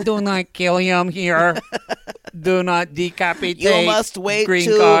 Do not kill him here. Do not decapitate. You must wait green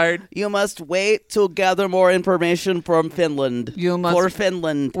to. card. You must wait to gather more information from Finland. You must for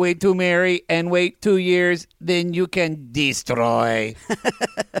Finland. Wait to marry and wait 2 years, then you can destroy.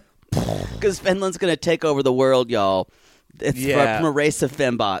 Because Finland's going to take over the world, y'all. It's from a race of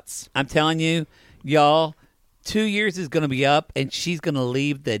fembots. I'm telling you, y'all, 2 years is going to be up, and she's going to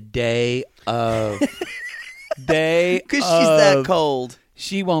leave the day of. Because she's that cold.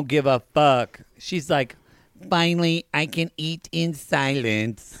 She won't give a fuck. She's like, finally, I can eat in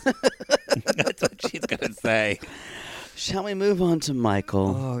silence. That's what she's going to say. Shall we move on to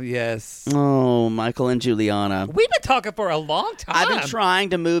Michael? Oh, yes. Oh, Michael and Juliana. We've been talking for a long time. I've been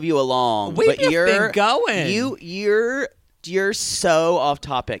trying to move you along. We've but just you're, been going. You're so off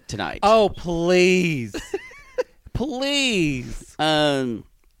topic tonight. Oh, please. Please.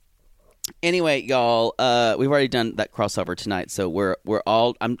 Anyway, y'all, we've already done that crossover tonight, so we're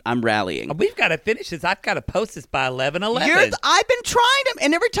all I'm rallying. We've got to finish this. I've got to post this by 11:11. I've been trying to,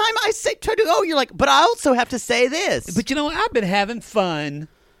 and every time I try to go, you're like, but I also have to say this. But you know, I've been having fun.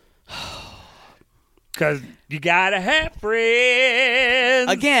 Because you got to have friends.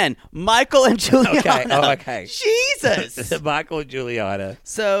 Again, Michael and Juliana. Okay. Oh, okay. Jesus. Michael and Juliana.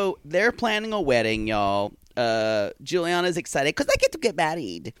 So they're planning a wedding, y'all. Juliana's excited because they get to get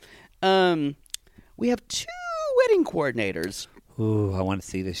married. We have 2 wedding coordinators. Ooh, I want to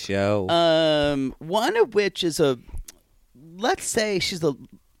see the show. One of which is let's say she's the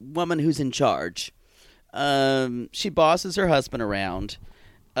woman who's in charge. She bosses her husband around.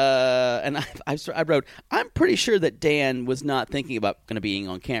 And I wrote, I'm pretty sure that Dan was not thinking about going to being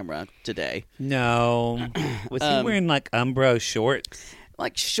on camera today. No. Was he wearing like Umbro shorts?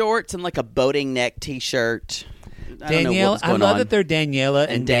 Like shorts and like a boating neck T-shirt. Danielle, I love that they're Daniela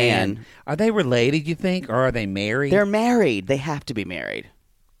and Dan. Dan. Are they related, you think, or are they married? They're married. They have to be married.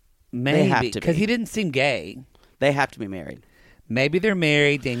 Maybe, they have to because be. he didn't seem gay. They have to be married. Maybe they're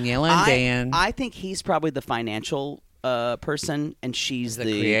married, Daniela and Dan. I think he's probably the financial person, and she's the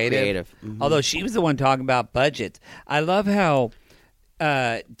creative. Mm-hmm. Although she was the one talking about budgets. I love how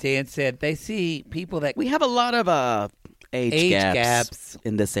Dan said they see people that we have a lot of age gaps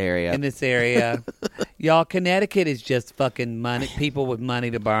in this area. Y'all, Connecticut is just fucking money. People with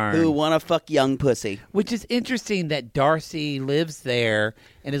money to burn who want to fuck young pussy. Which is interesting that Darcy lives there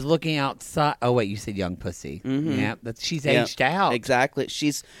and is looking outside. Oh wait, you said young pussy. Mm-hmm. Yeah, she's aged out. Exactly.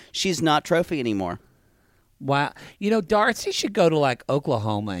 She's not trophy anymore. Wow. You know, Darcy should go to like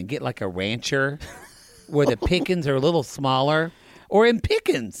Oklahoma and get like a rancher where the pickings are a little smaller. Or in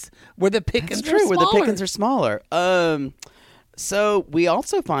Pickens, where the Pickens are smaller. Where the Pickens are smaller. So we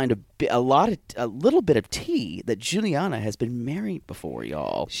also find a little bit of tea that Juliana has been married before,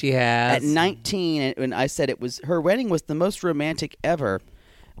 y'all. She has. At 19, and I said her wedding was the most romantic ever.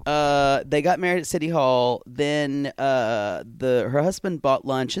 They got married at City Hall. Then her husband bought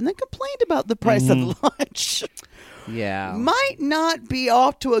lunch and then complained about the price of lunch. Yeah. Might not be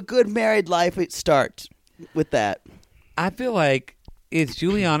off to a good married life start with that. I feel like it's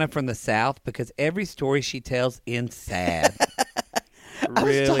Juliana from the South because every story she tells ends sad. I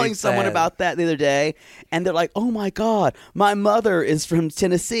was telling someone about that the other day, and they're like, oh my God, my mother is from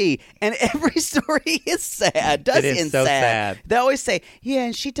Tennessee, and every story is sad. Does end so sad. They always say, yeah,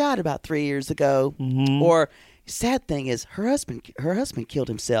 and she died about 3 years ago. Mm-hmm. Or, sad thing is, her husband killed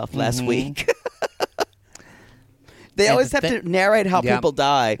himself last week. They always have to narrate how people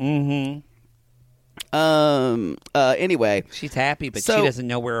die. Mm-hmm. Anyway, she's happy, but she doesn't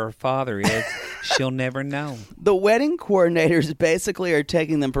know where her father is. She'll never know. The wedding coordinators basically are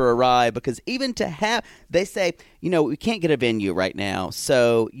taking them for a ride because they say, we can't get a venue right now,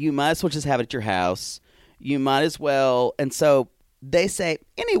 so you might as well just have it at your house. You might as well, and so they say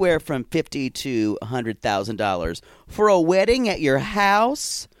anywhere from $50,000 to $100,000 for a wedding at your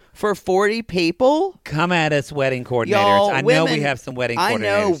house. For 40 people? Come at us, wedding coordinators. Y'all, I know we have some wedding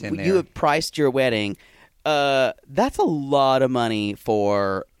coordinators in there. You have priced your wedding. That's a lot of money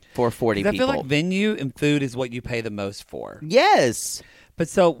for 40 people. I feel like venue and food is what you pay the most for. Yes. But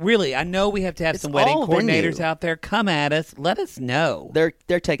so, really, I know we have to have some wedding coordinators out there. Come at us. Let us know.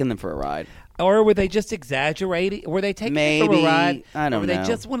 They're taking them for a ride. Or were they just exaggerating? Were they taking them for a ride? I don't know. Or were they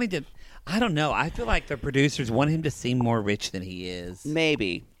just wanting to... I don't know. I feel like the producers want him to seem more rich than he is.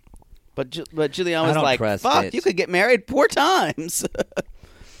 Maybe. But Giuliana I was don't like, trust fuck, it. you could get married 4 times.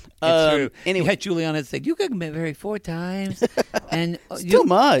 It's true. Anyway. Yeah, Juliana said, you could get married 4 times. And It's too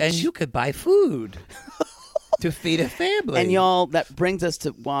much. And you could buy food to feed a family. And y'all, that brings us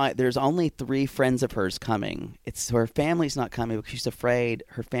to why there's only 3 friends of hers coming. It's her family's not coming because she's afraid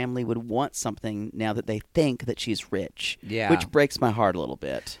her family would want something now that they think that she's rich. Yeah. Which breaks my heart a little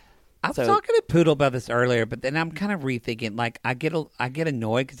bit. I was talking to Poodle about this earlier, but then I'm kind of rethinking. Like, I get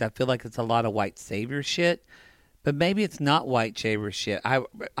annoyed because I feel like it's a lot of white savior shit. But maybe it's not white savior shit. I'm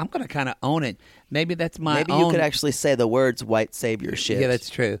going to kind of own it. Maybe that's my Maybe own. you could actually say the words white savior shit. Yeah,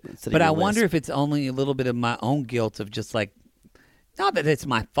 that's true. But I wonder if it's only a little bit of my own guilt of just like, not that it's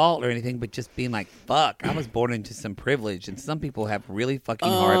my fault or anything, but just being like, fuck, I was born into some privilege, and some people have really fucking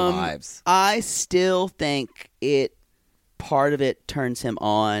hard lives. I still think part of it turns him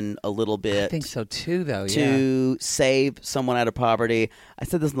on a little bit. I think so too, though, to save someone out of poverty. I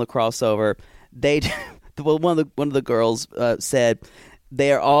said this in the crossover. One of the girls said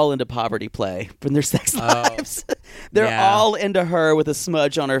they are all into poverty play from their sex lives. They're all into her with a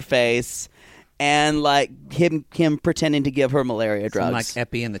smudge on her face and like him pretending to give her malaria drugs. Some like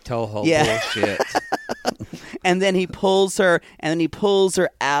Epi in the toe hole Yeah. bullshit. And then he pulls her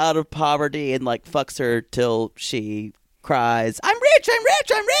out of poverty and like fucks her till she cries, I'm rich, I'm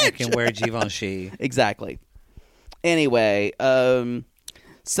rich, I'm rich. You can wear Givenchy. Exactly. Anyway,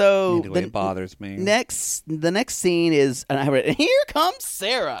 so Anyway, it bothers me. The next scene is, and I read, here comes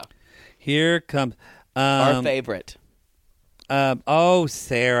Sarah, Here comes our favorite.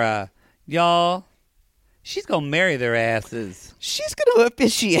 Sarah, y'all, she's gonna marry their asses, She's going to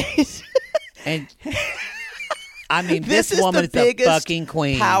officiate. and I mean, This this is woman the is a biggest fucking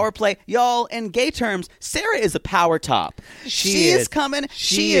queen. Power play, y'all. In gay terms, Sarah is a power top. She is is. coming.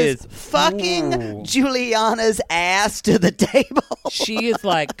 She She is is. fucking Ooh. Juliana's ass to the table. She is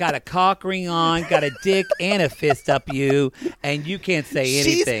like got a cock ring on, got a dick and a fist up you, and you can't say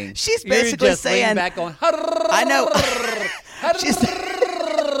anything. She's You're basically just leaning saying, back going, I know.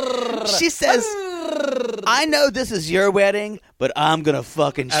 She says, I know this is your wedding, but I'm going to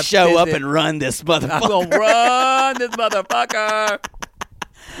fucking show up and run this motherfucker. I'm gonna run this motherfucker.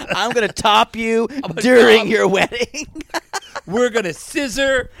 I'm going to top you during your wedding. We're gonna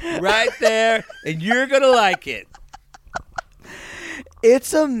scissor right there, and you're gonna like it.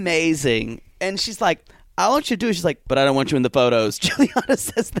 It's amazing. And she's like, I want you to do it. She's like, but I don't want you in the photos. Juliana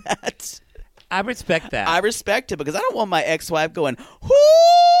says that. I respect that. I respect it because I don't want my ex-wife going,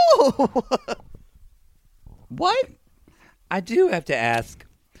 whoo! What? I do have to ask.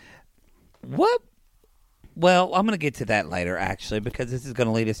 What? Well, I'm going to get to that later, actually, because this is going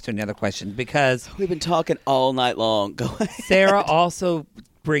to lead us to another question. Because We've been talking all night long. Go ahead. Sarah also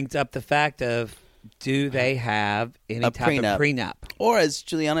brings up the fact of, do they have any A type of prenup? Or as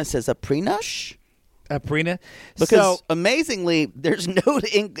Juliana says, a prenup? A prenup? Because So, amazingly, there's no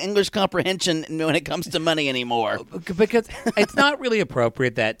English comprehension when it comes to money anymore. because it's not really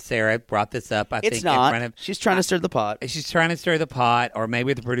appropriate that Sarah brought this up, I think, It's in front not. of... She's trying to stir the pot. She's trying to stir the pot, or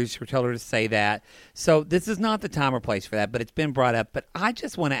maybe the producer told her to say that. So this is not the time or place for that, but it's been brought up. But I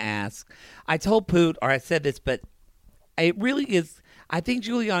just want to ask, I told Poot, or I said this, but it really is, I think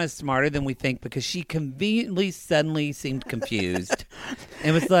Juliana's smarter than we think because she conveniently suddenly seemed confused.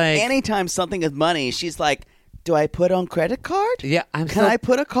 And was like... Anytime something is money, she's like, do I put on credit card? Yeah, Can I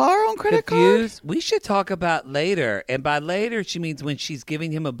put a car on credit confused. We should talk about later. And by later, she means when she's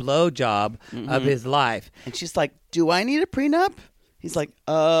giving him a blowjob of his life. And she's like, do I need a prenup? He's like,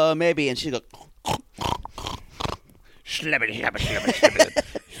 maybe. And she goes, Slibbity, slibbity,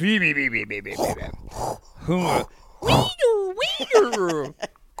 slibbity, slibbity.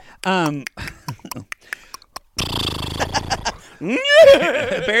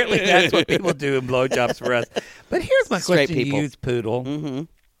 Apparently that's what people do in blowjobs for us. But here's my Straight question people. to you, Poodle. mm-hmm.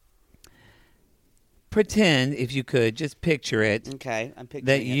 Pretend, if you could, just picture it, Okay, I'm picturing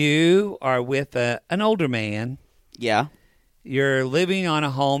that it. you are with an older man. Yeah. You're living on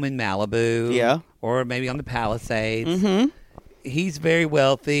a home in Malibu. Yeah. Or maybe on the Palisades. Mm-hmm. He's very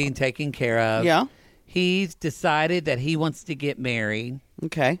wealthy and taken care of. Yeah. He's decided that he wants to get married.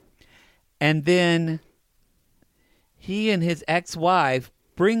 Okay. And then he and his ex-wife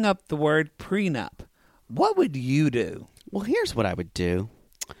bring up the word prenup. What would you do? Well, here's what I would do.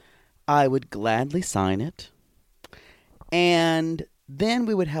 I would gladly sign it. And then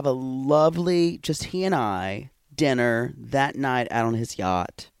we would have a lovely, just he and I, dinner that night out on his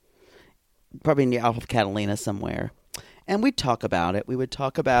yacht. Probably near off of Catalina somewhere. And we'd talk about it. We would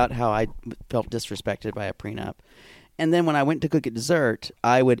talk about how I felt disrespected by a prenup. And then when I went to go get dessert,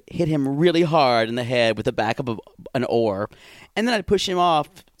 I would hit him really hard in the head with the back of an oar. And then I'd push him off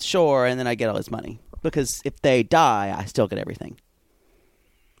shore, and then I'd get all his money. Because if they die, I still get everything.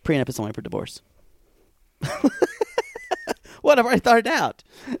 Prenup is only for divorce. What? I've already thought it out.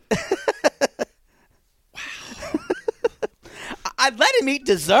 Wow. I'd let him eat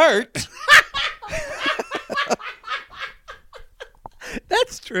dessert.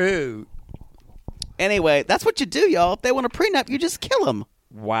 That's true. Anyway, that's what you do, y'all. If they want a prenup, you just kill them.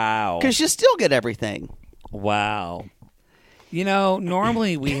 Wow. Because you still get everything. Wow. You know,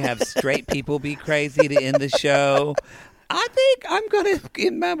 normally we have straight people be crazy to end the show. I think I'm going to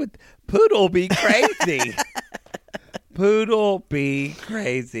get mine with Poodle be crazy. Poodle be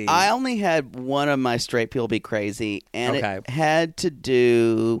crazy. I only had one of my straight people be crazy, and Okay. it had to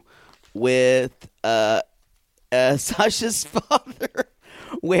do with Sasha's father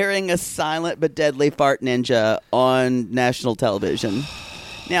wearing a silent but deadly fart ninja on national television.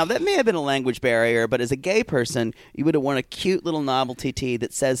 Now, that may have been a language barrier, but as a gay person, you would have worn a cute little novelty tee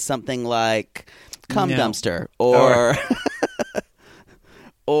that says something like "cum No. dumpster" or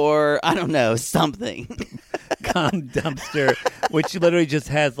or I don't know, something. Cum dumpster, which literally just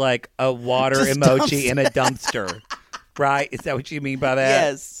has like a water Just emoji dumpster. in a dumpster. Right? Is that what you mean by that?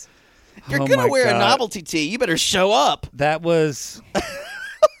 Yes. If you're Oh going my to wear a God. novelty tee, you better show up. That was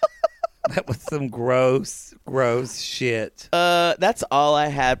some gross shit. That's all I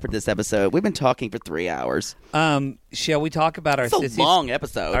had for this episode. We've been talking for 3 hours. Shall we talk about our It's a sissy long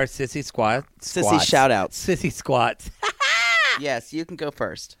episode. Our sissy squats. Sissy shout-outs. Sissy squats. Yes, you can go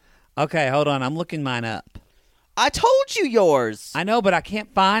first. Okay, hold on. I'm looking mine up. I told you yours. I know, but I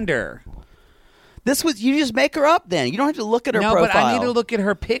can't find her. You just make her up then. You don't have to look at her No, profile. but I need to look at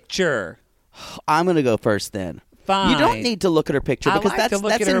her picture. I'm going to go first then. Fine. You don't need to look at her picture I because like to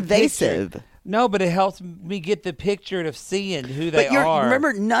look that's at her invasive. picture. No, but it helps me get the picture of seeing who they But are.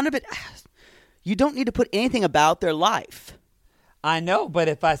 remember, none of it. You don't need to put anything about their life. I know, but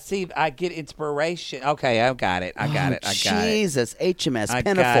if I see, I get inspiration. Okay, I got it. I got it. Jesus, HMS I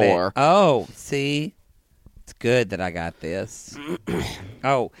got Pinafore. it. Oh, see? It's good that I got this.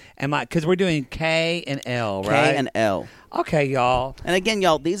 Oh, because we're doing K and L, right? K and L. Okay, y'all. And again,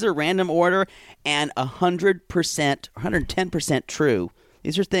 y'all, these are random order and 100%, 110% true.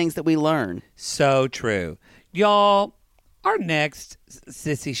 These are things that we learn. So true. Y'all, our next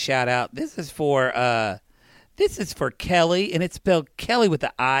sissy shout out, this is for Kelly, and it's spelled Kelly with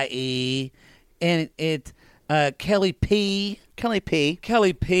the I-E, and it's Kelly P. Kelly P.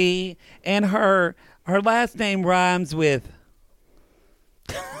 Kelly P. And her last name rhymes with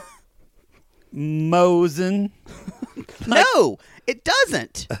Mosen. No, it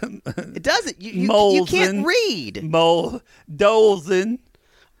doesn't. It doesn't. You can't read. Dolzen.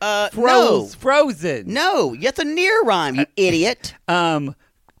 Frozen. No, that's a near rhyme, you idiot.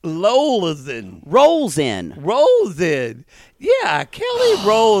 Lolazen. Rolls in. Rolls in. Yeah, Kelly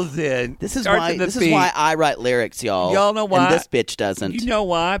rolls in. This is Starts why. with the This B. is why I write lyrics, y'all. Y'all know why? And this bitch doesn't. You know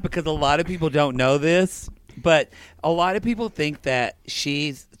why? Because a lot of people don't know this, but a lot of people think that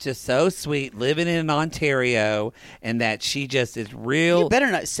she's just so sweet living in Ontario and that she just is real. You better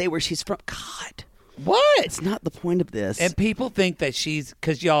not say where she's from. God, What? it's not the point of this. And people think that she's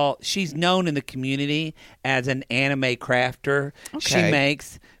known in the community as an anime crafter. She Okay.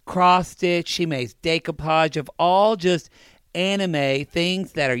 makes cross stitch. She makes decoupage of all just anime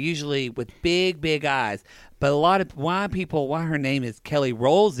things that are usually with big eyes. But a lot of why her name is Kelly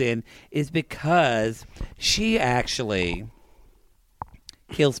Rolls In is because she actually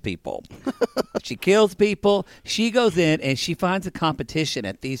kills people. She kills people. She goes in and she finds a competition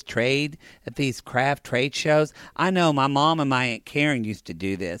at these craft trade shows. I know my mom and my Aunt Karen used to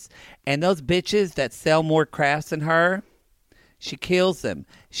do this. And those bitches that sell more crafts than her, she kills them.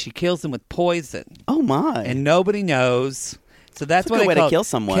 She kills them with poison. oh my! And nobody knows. So that's That's a what good they way to call kill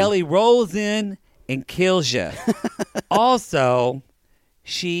someone. Kelly rolls in and kills you. Also,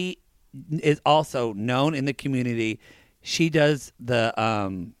 she is also known in the community. She does the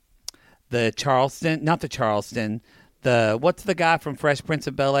Charleston, not the Charleston. What's the guy from Fresh Prince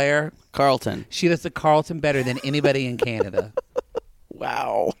of Bel-Air? Carlton. She does the Carlton better than anybody in Canada.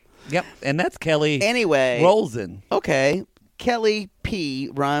 Wow. Yep, and that's Kelly. Anyway, rolls in. Okay, Kelly P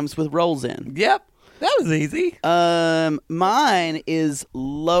rhymes with rolls in. Yep, that was easy. Mine is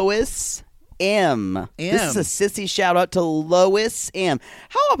Lois M. This is a sissy shout out to Lois M.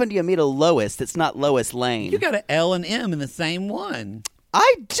 How often do you meet a Lois that's not Lois Lane? You got an L and M in the same one.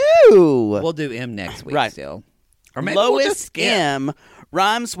 I do. We'll do M next week Right. still. Or maybe we'll Lois just skip. M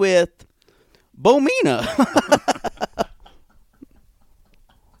rhymes with Bomina.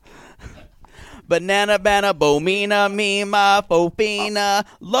 Banana, banana, bomina, mima, fofina.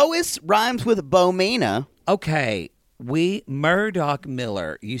 Lois rhymes with bomina. Okay, Murdoch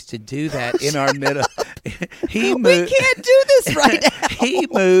Miller used to do that in our middle. We can't do this right now. He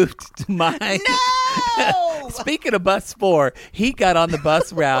moved to my. No! Speaking of bus 4, he got on the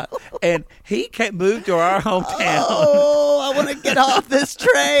bus route and he moved to our hometown. Oh, I want to get off this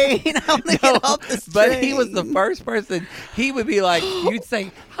train. I want to get off this train. But he was the first person. He would be like, you'd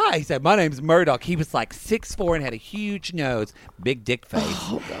say, hi. He said, my name's Murdoch. He was like 6'4" and had a huge nose, big dick face.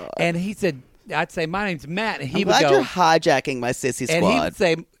 Oh, God. And he said, I'd say, my name's Matt. And he would glad go. You're hijacking my sissy squad. And he would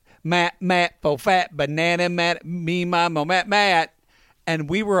say, Matt, fo fat, banana, Matt, me, my, mo, Matt. And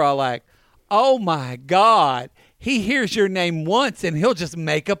we were all like, oh, my God. He hears your name once, and he'll just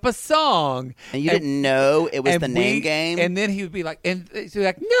make up a song. And you didn't know it was the name game? And then he would be like,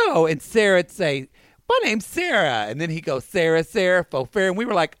 no. And Sarah would say, my name's Sarah. And then he'd go, Sarah, fo fair. And we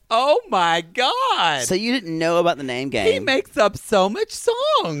were like, oh, my God. So you didn't know about the name game? He makes up so much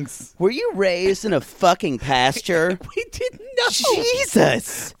songs. Were you raised in a fucking pasture? We didn't know.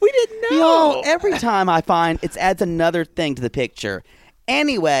 Jesus. We didn't know. Y'all, every time I find it adds another thing to the picture.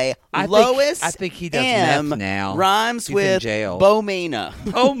 Anyway, Lois I think he does M meth now. Rhymes He's with in jail. Bomina.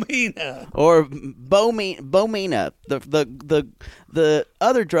 Bomina. Or Bomina, the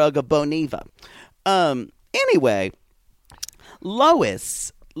other drug of Boniva. Anyway,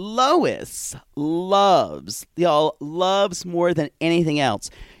 Lois loves more than anything else.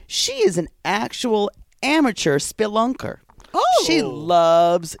 She is an actual amateur spelunker. Oh. She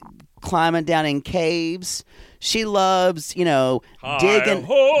loves climbing down in caves. She loves, digging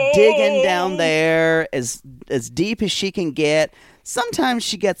down there as deep as she can get. Sometimes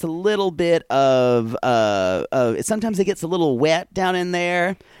she gets a little bit of sometimes it gets a little wet down in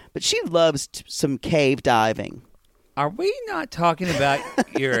there, but she loves some cave diving. Are we not talking about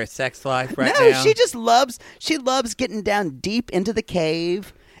your sex life right now? No, she loves getting down deep into the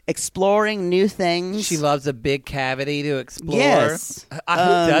cave, exploring new things. She loves a big cavity to explore. Yes. Who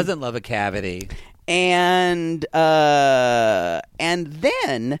doesn't love a cavity? And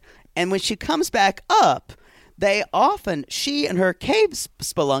when she comes back up, she and her cave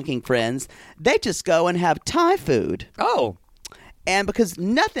spelunking friends, they just go and have Thai food. Oh. And because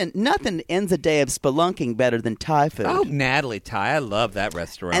nothing ends a day of spelunking better than Thai food. Oh, Natalie Thai. I love that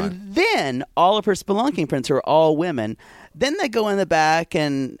restaurant. And then all of her spelunking friends, who are all women, then they go in the back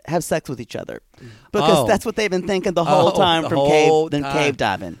and have sex with each other. Because that's what they've been thinking the whole time from cave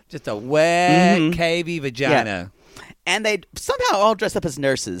diving. Just a wet, cavey vagina. Yeah. And they somehow all dress up as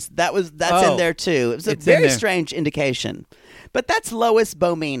nurses. That's in there too. It was a very strange indication. But that's Lois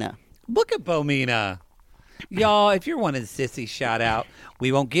Bomina. Look at Bomina. Y'all, if you're wanting a sissy shout out,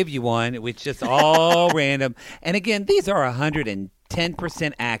 we won't give you one. It's just all random. And again, these are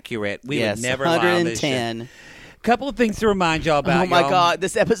 110% accurate. We would never lie on this shit. 110. Couple of things to remind y'all about. Oh my God,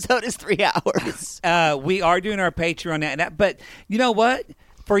 this episode is 3 hours. We are doing our Patreon, but you know what?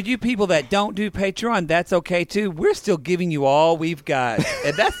 For you people that don't do Patreon, that's okay too. We're still giving you all we've got,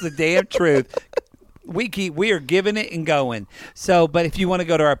 and that's the damn truth. We are giving it and going. So, but if you want to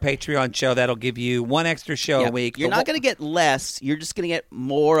go to our Patreon show, that'll give you one extra show a week. You're not going to get less. You're just going to get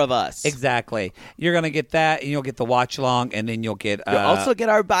more of us. Exactly. You're going to get that, and you'll get the watch along, and then you'll get. You'll also get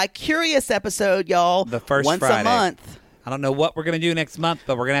our Bi Curious episode, y'all. The first once Friday. A month. I don't know what we're going to do next month,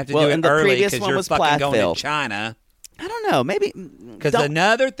 but we're going to have to do it early because you're fucking going to China. I don't know. Maybe because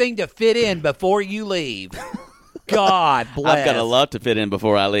another thing to fit in before you leave. God bless. I've got a lot to fit in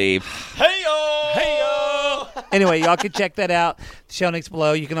before I leave. Hey-o! Hey-o! Anyway, y'all can check that out. The show links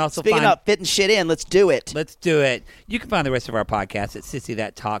below. You can also Speaking of fitting shit in, let's do it. Let's do it. You can find the rest of our podcast at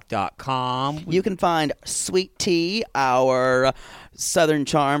sissythattalk.com. You can find Sweet Tea, our Southern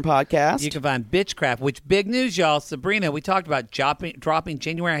Charm podcast. You can find Bitchcraft, which big news, y'all. Sabrina, we talked about dropping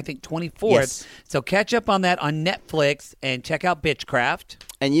January, I think, 24th. Yes. So catch up on that on Netflix and check out Bitchcraft.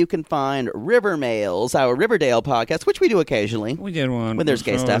 And you can find River Mails, our Riverdale podcast, which we do occasionally. We did one. When there's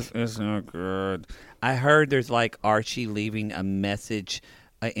gay stuff. It's not good. I heard there's like Archie leaving a message,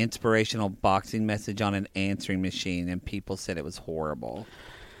 an inspirational boxing message on an answering machine, and people said it was horrible.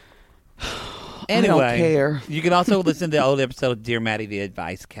 Anyway, I don't care. You can also listen to the old episode of Dear Maddie, the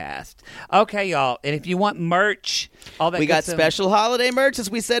Advice Cast. Okay, y'all. And if you want merch, all that we got special holiday merch, as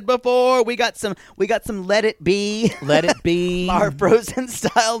we said before. We got some Let It Be. Let It Be. Our Frozen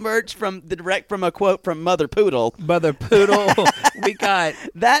style merch direct from a quote from Mother Poodle. Mother Poodle. We got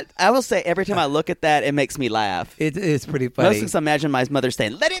that. I will say every time I look at that, it makes me laugh. It is pretty funny. Mostly because I imagine my mother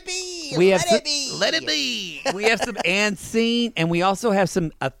saying, "Let it be. Let it be. Let it be." We have some and scene, and we also have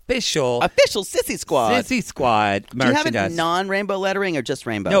some official Sissy Squad. Sissy Squad Do you have merchandise. it non-rainbow lettering or just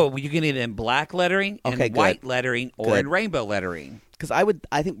rainbow? No, you can get it in black lettering and Okay, good. white lettering or Good. in rainbow lettering. Because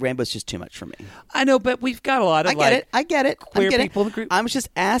I think rainbow's just too much for me. I know, but we've got a lot of I get it. queer I get people it. in the group. I was just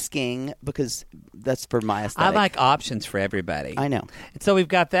asking because that's for my I aesthetic. like options for everybody. I know. And so we've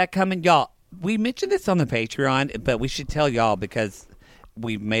got that coming. Y'all, we mentioned this on the Patreon, but we should tell y'all because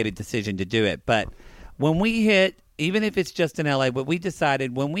we made a decision to do it. But when we hit, even if it's just in LA, but we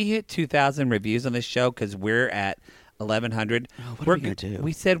decided when we hit 2,000 reviews on this show, because we're at 1,100, what are we gonna do?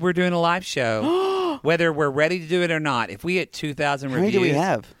 We said we're doing a live show, whether we're ready to do it or not. If we hit 2,000 How reviews. many do we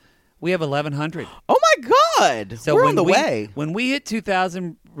have? We have 1,100. Oh my God! So we're when on the we, way. When we hit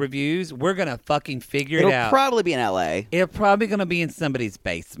 2,000 reviews, we're going to fucking figure It'll it out. probably be in LA. It's probably going to be in somebody's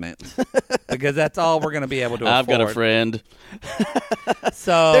basement because that's all we're going to be able to I've afford. got a friend.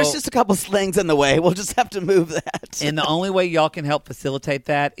 So There's just a couple slings in the way. We'll just have to move that. and the only way y'all can help facilitate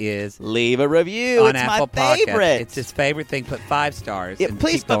that is Leave a review. on It's Apple my Podcast. favorite. It's his favorite thing. Put 5 stars. Yeah, and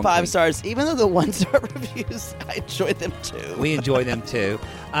please keep put going, 5 please. stars. Even though the 1-star reviews, I enjoy them too. We enjoy them too.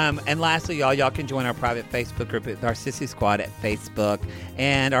 And lastly, y'all can join our private Facebook group at our Sissy Squad at Facebook.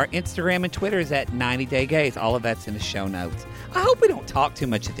 And our Instagram and Twitter is at 90 Day Gays. All of that's in the show notes. I hope we don't talk too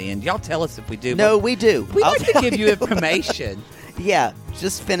much at the end. Y'all tell us if we do. No, but we do. We I'll like to tell give you information. Yeah,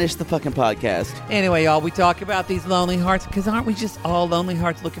 just finish the fucking podcast. Anyway, y'all, we talk about these lonely hearts because aren't we just all lonely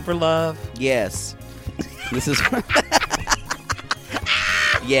hearts looking for love? Yes. This is...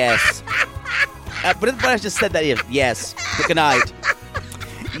 Yes. But I just said that is yes. Good night.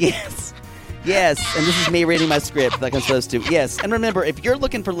 Yes. Yes. And this is me reading my script like I'm supposed to. Yes. And remember, if you're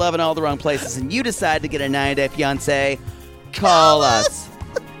looking for love in all the wrong places and you decide to get a 90-day fiancé, call us.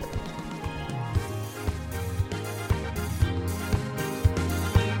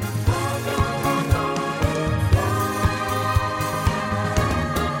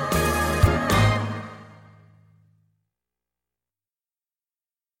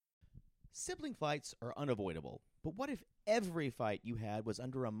 Sibling fights are unavoidable, but what if every fight you had was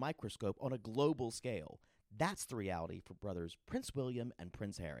under a microscope on a global scale? That's the reality for brothers Prince William and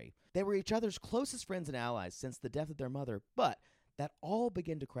Prince Harry. They were each other's closest friends and allies since the death of their mother, but that all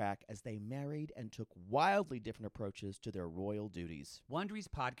began to crack as they married and took wildly different approaches to their royal duties. Wondery's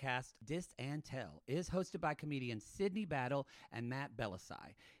podcast, Dis and Tell, is hosted by comedians Sydney Battle and Matt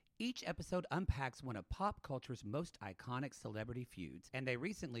Belisai. Each episode unpacks one of pop culture's most iconic celebrity feuds, and they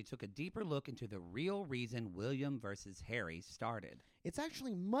recently took a deeper look into the real reason William versus Harry started. It's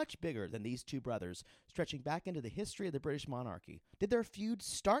actually much bigger than these two brothers, stretching back into the history of the British monarchy. Did their feud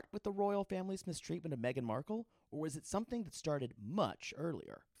start with the royal family's mistreatment of Meghan Markle, or was it something that started much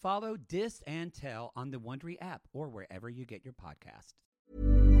earlier? Follow Dis and Tell on the Wondery app or wherever you get your podcasts.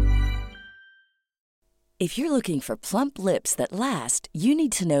 If you're looking for plump lips that last, you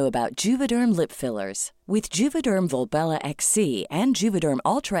need to know about Juvederm lip fillers. With Juvederm Volbella XC and Juvederm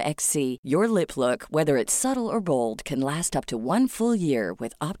Ultra XC, your lip look, whether it's subtle or bold, can last up to 1 full year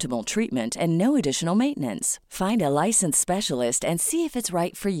with optimal treatment and no additional maintenance. Find a licensed specialist and see if it's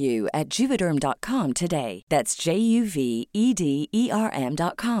right for you at Juvederm.com today. That's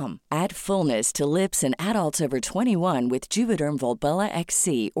JUVEDERM.com. Add fullness to lips in adults over 21 with Juvederm Volbella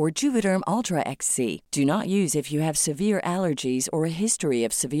XC or Juvederm Ultra XC. Do not use if you have severe allergies or a history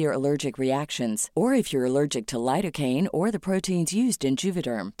of severe allergic reactions, or if you're allergic to lidocaine or the proteins used in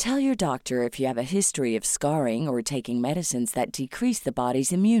Juvederm. Tell your doctor if you have a history of scarring or taking medicines that decrease the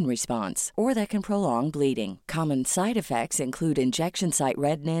body's immune response or that can prolong bleeding. Common side effects include injection site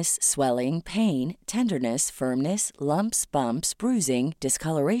redness, swelling, pain, tenderness, firmness, lumps, bumps, bruising,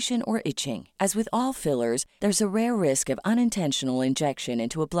 discoloration, or itching. As with all fillers, there's a rare risk of unintentional injection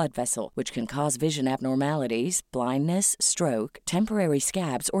into a blood vessel, which can cause vision abnormalities, blindness, stroke, temporary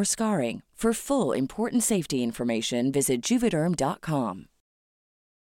scabs, or scarring. For full, important safety information, visit Juvederm.com.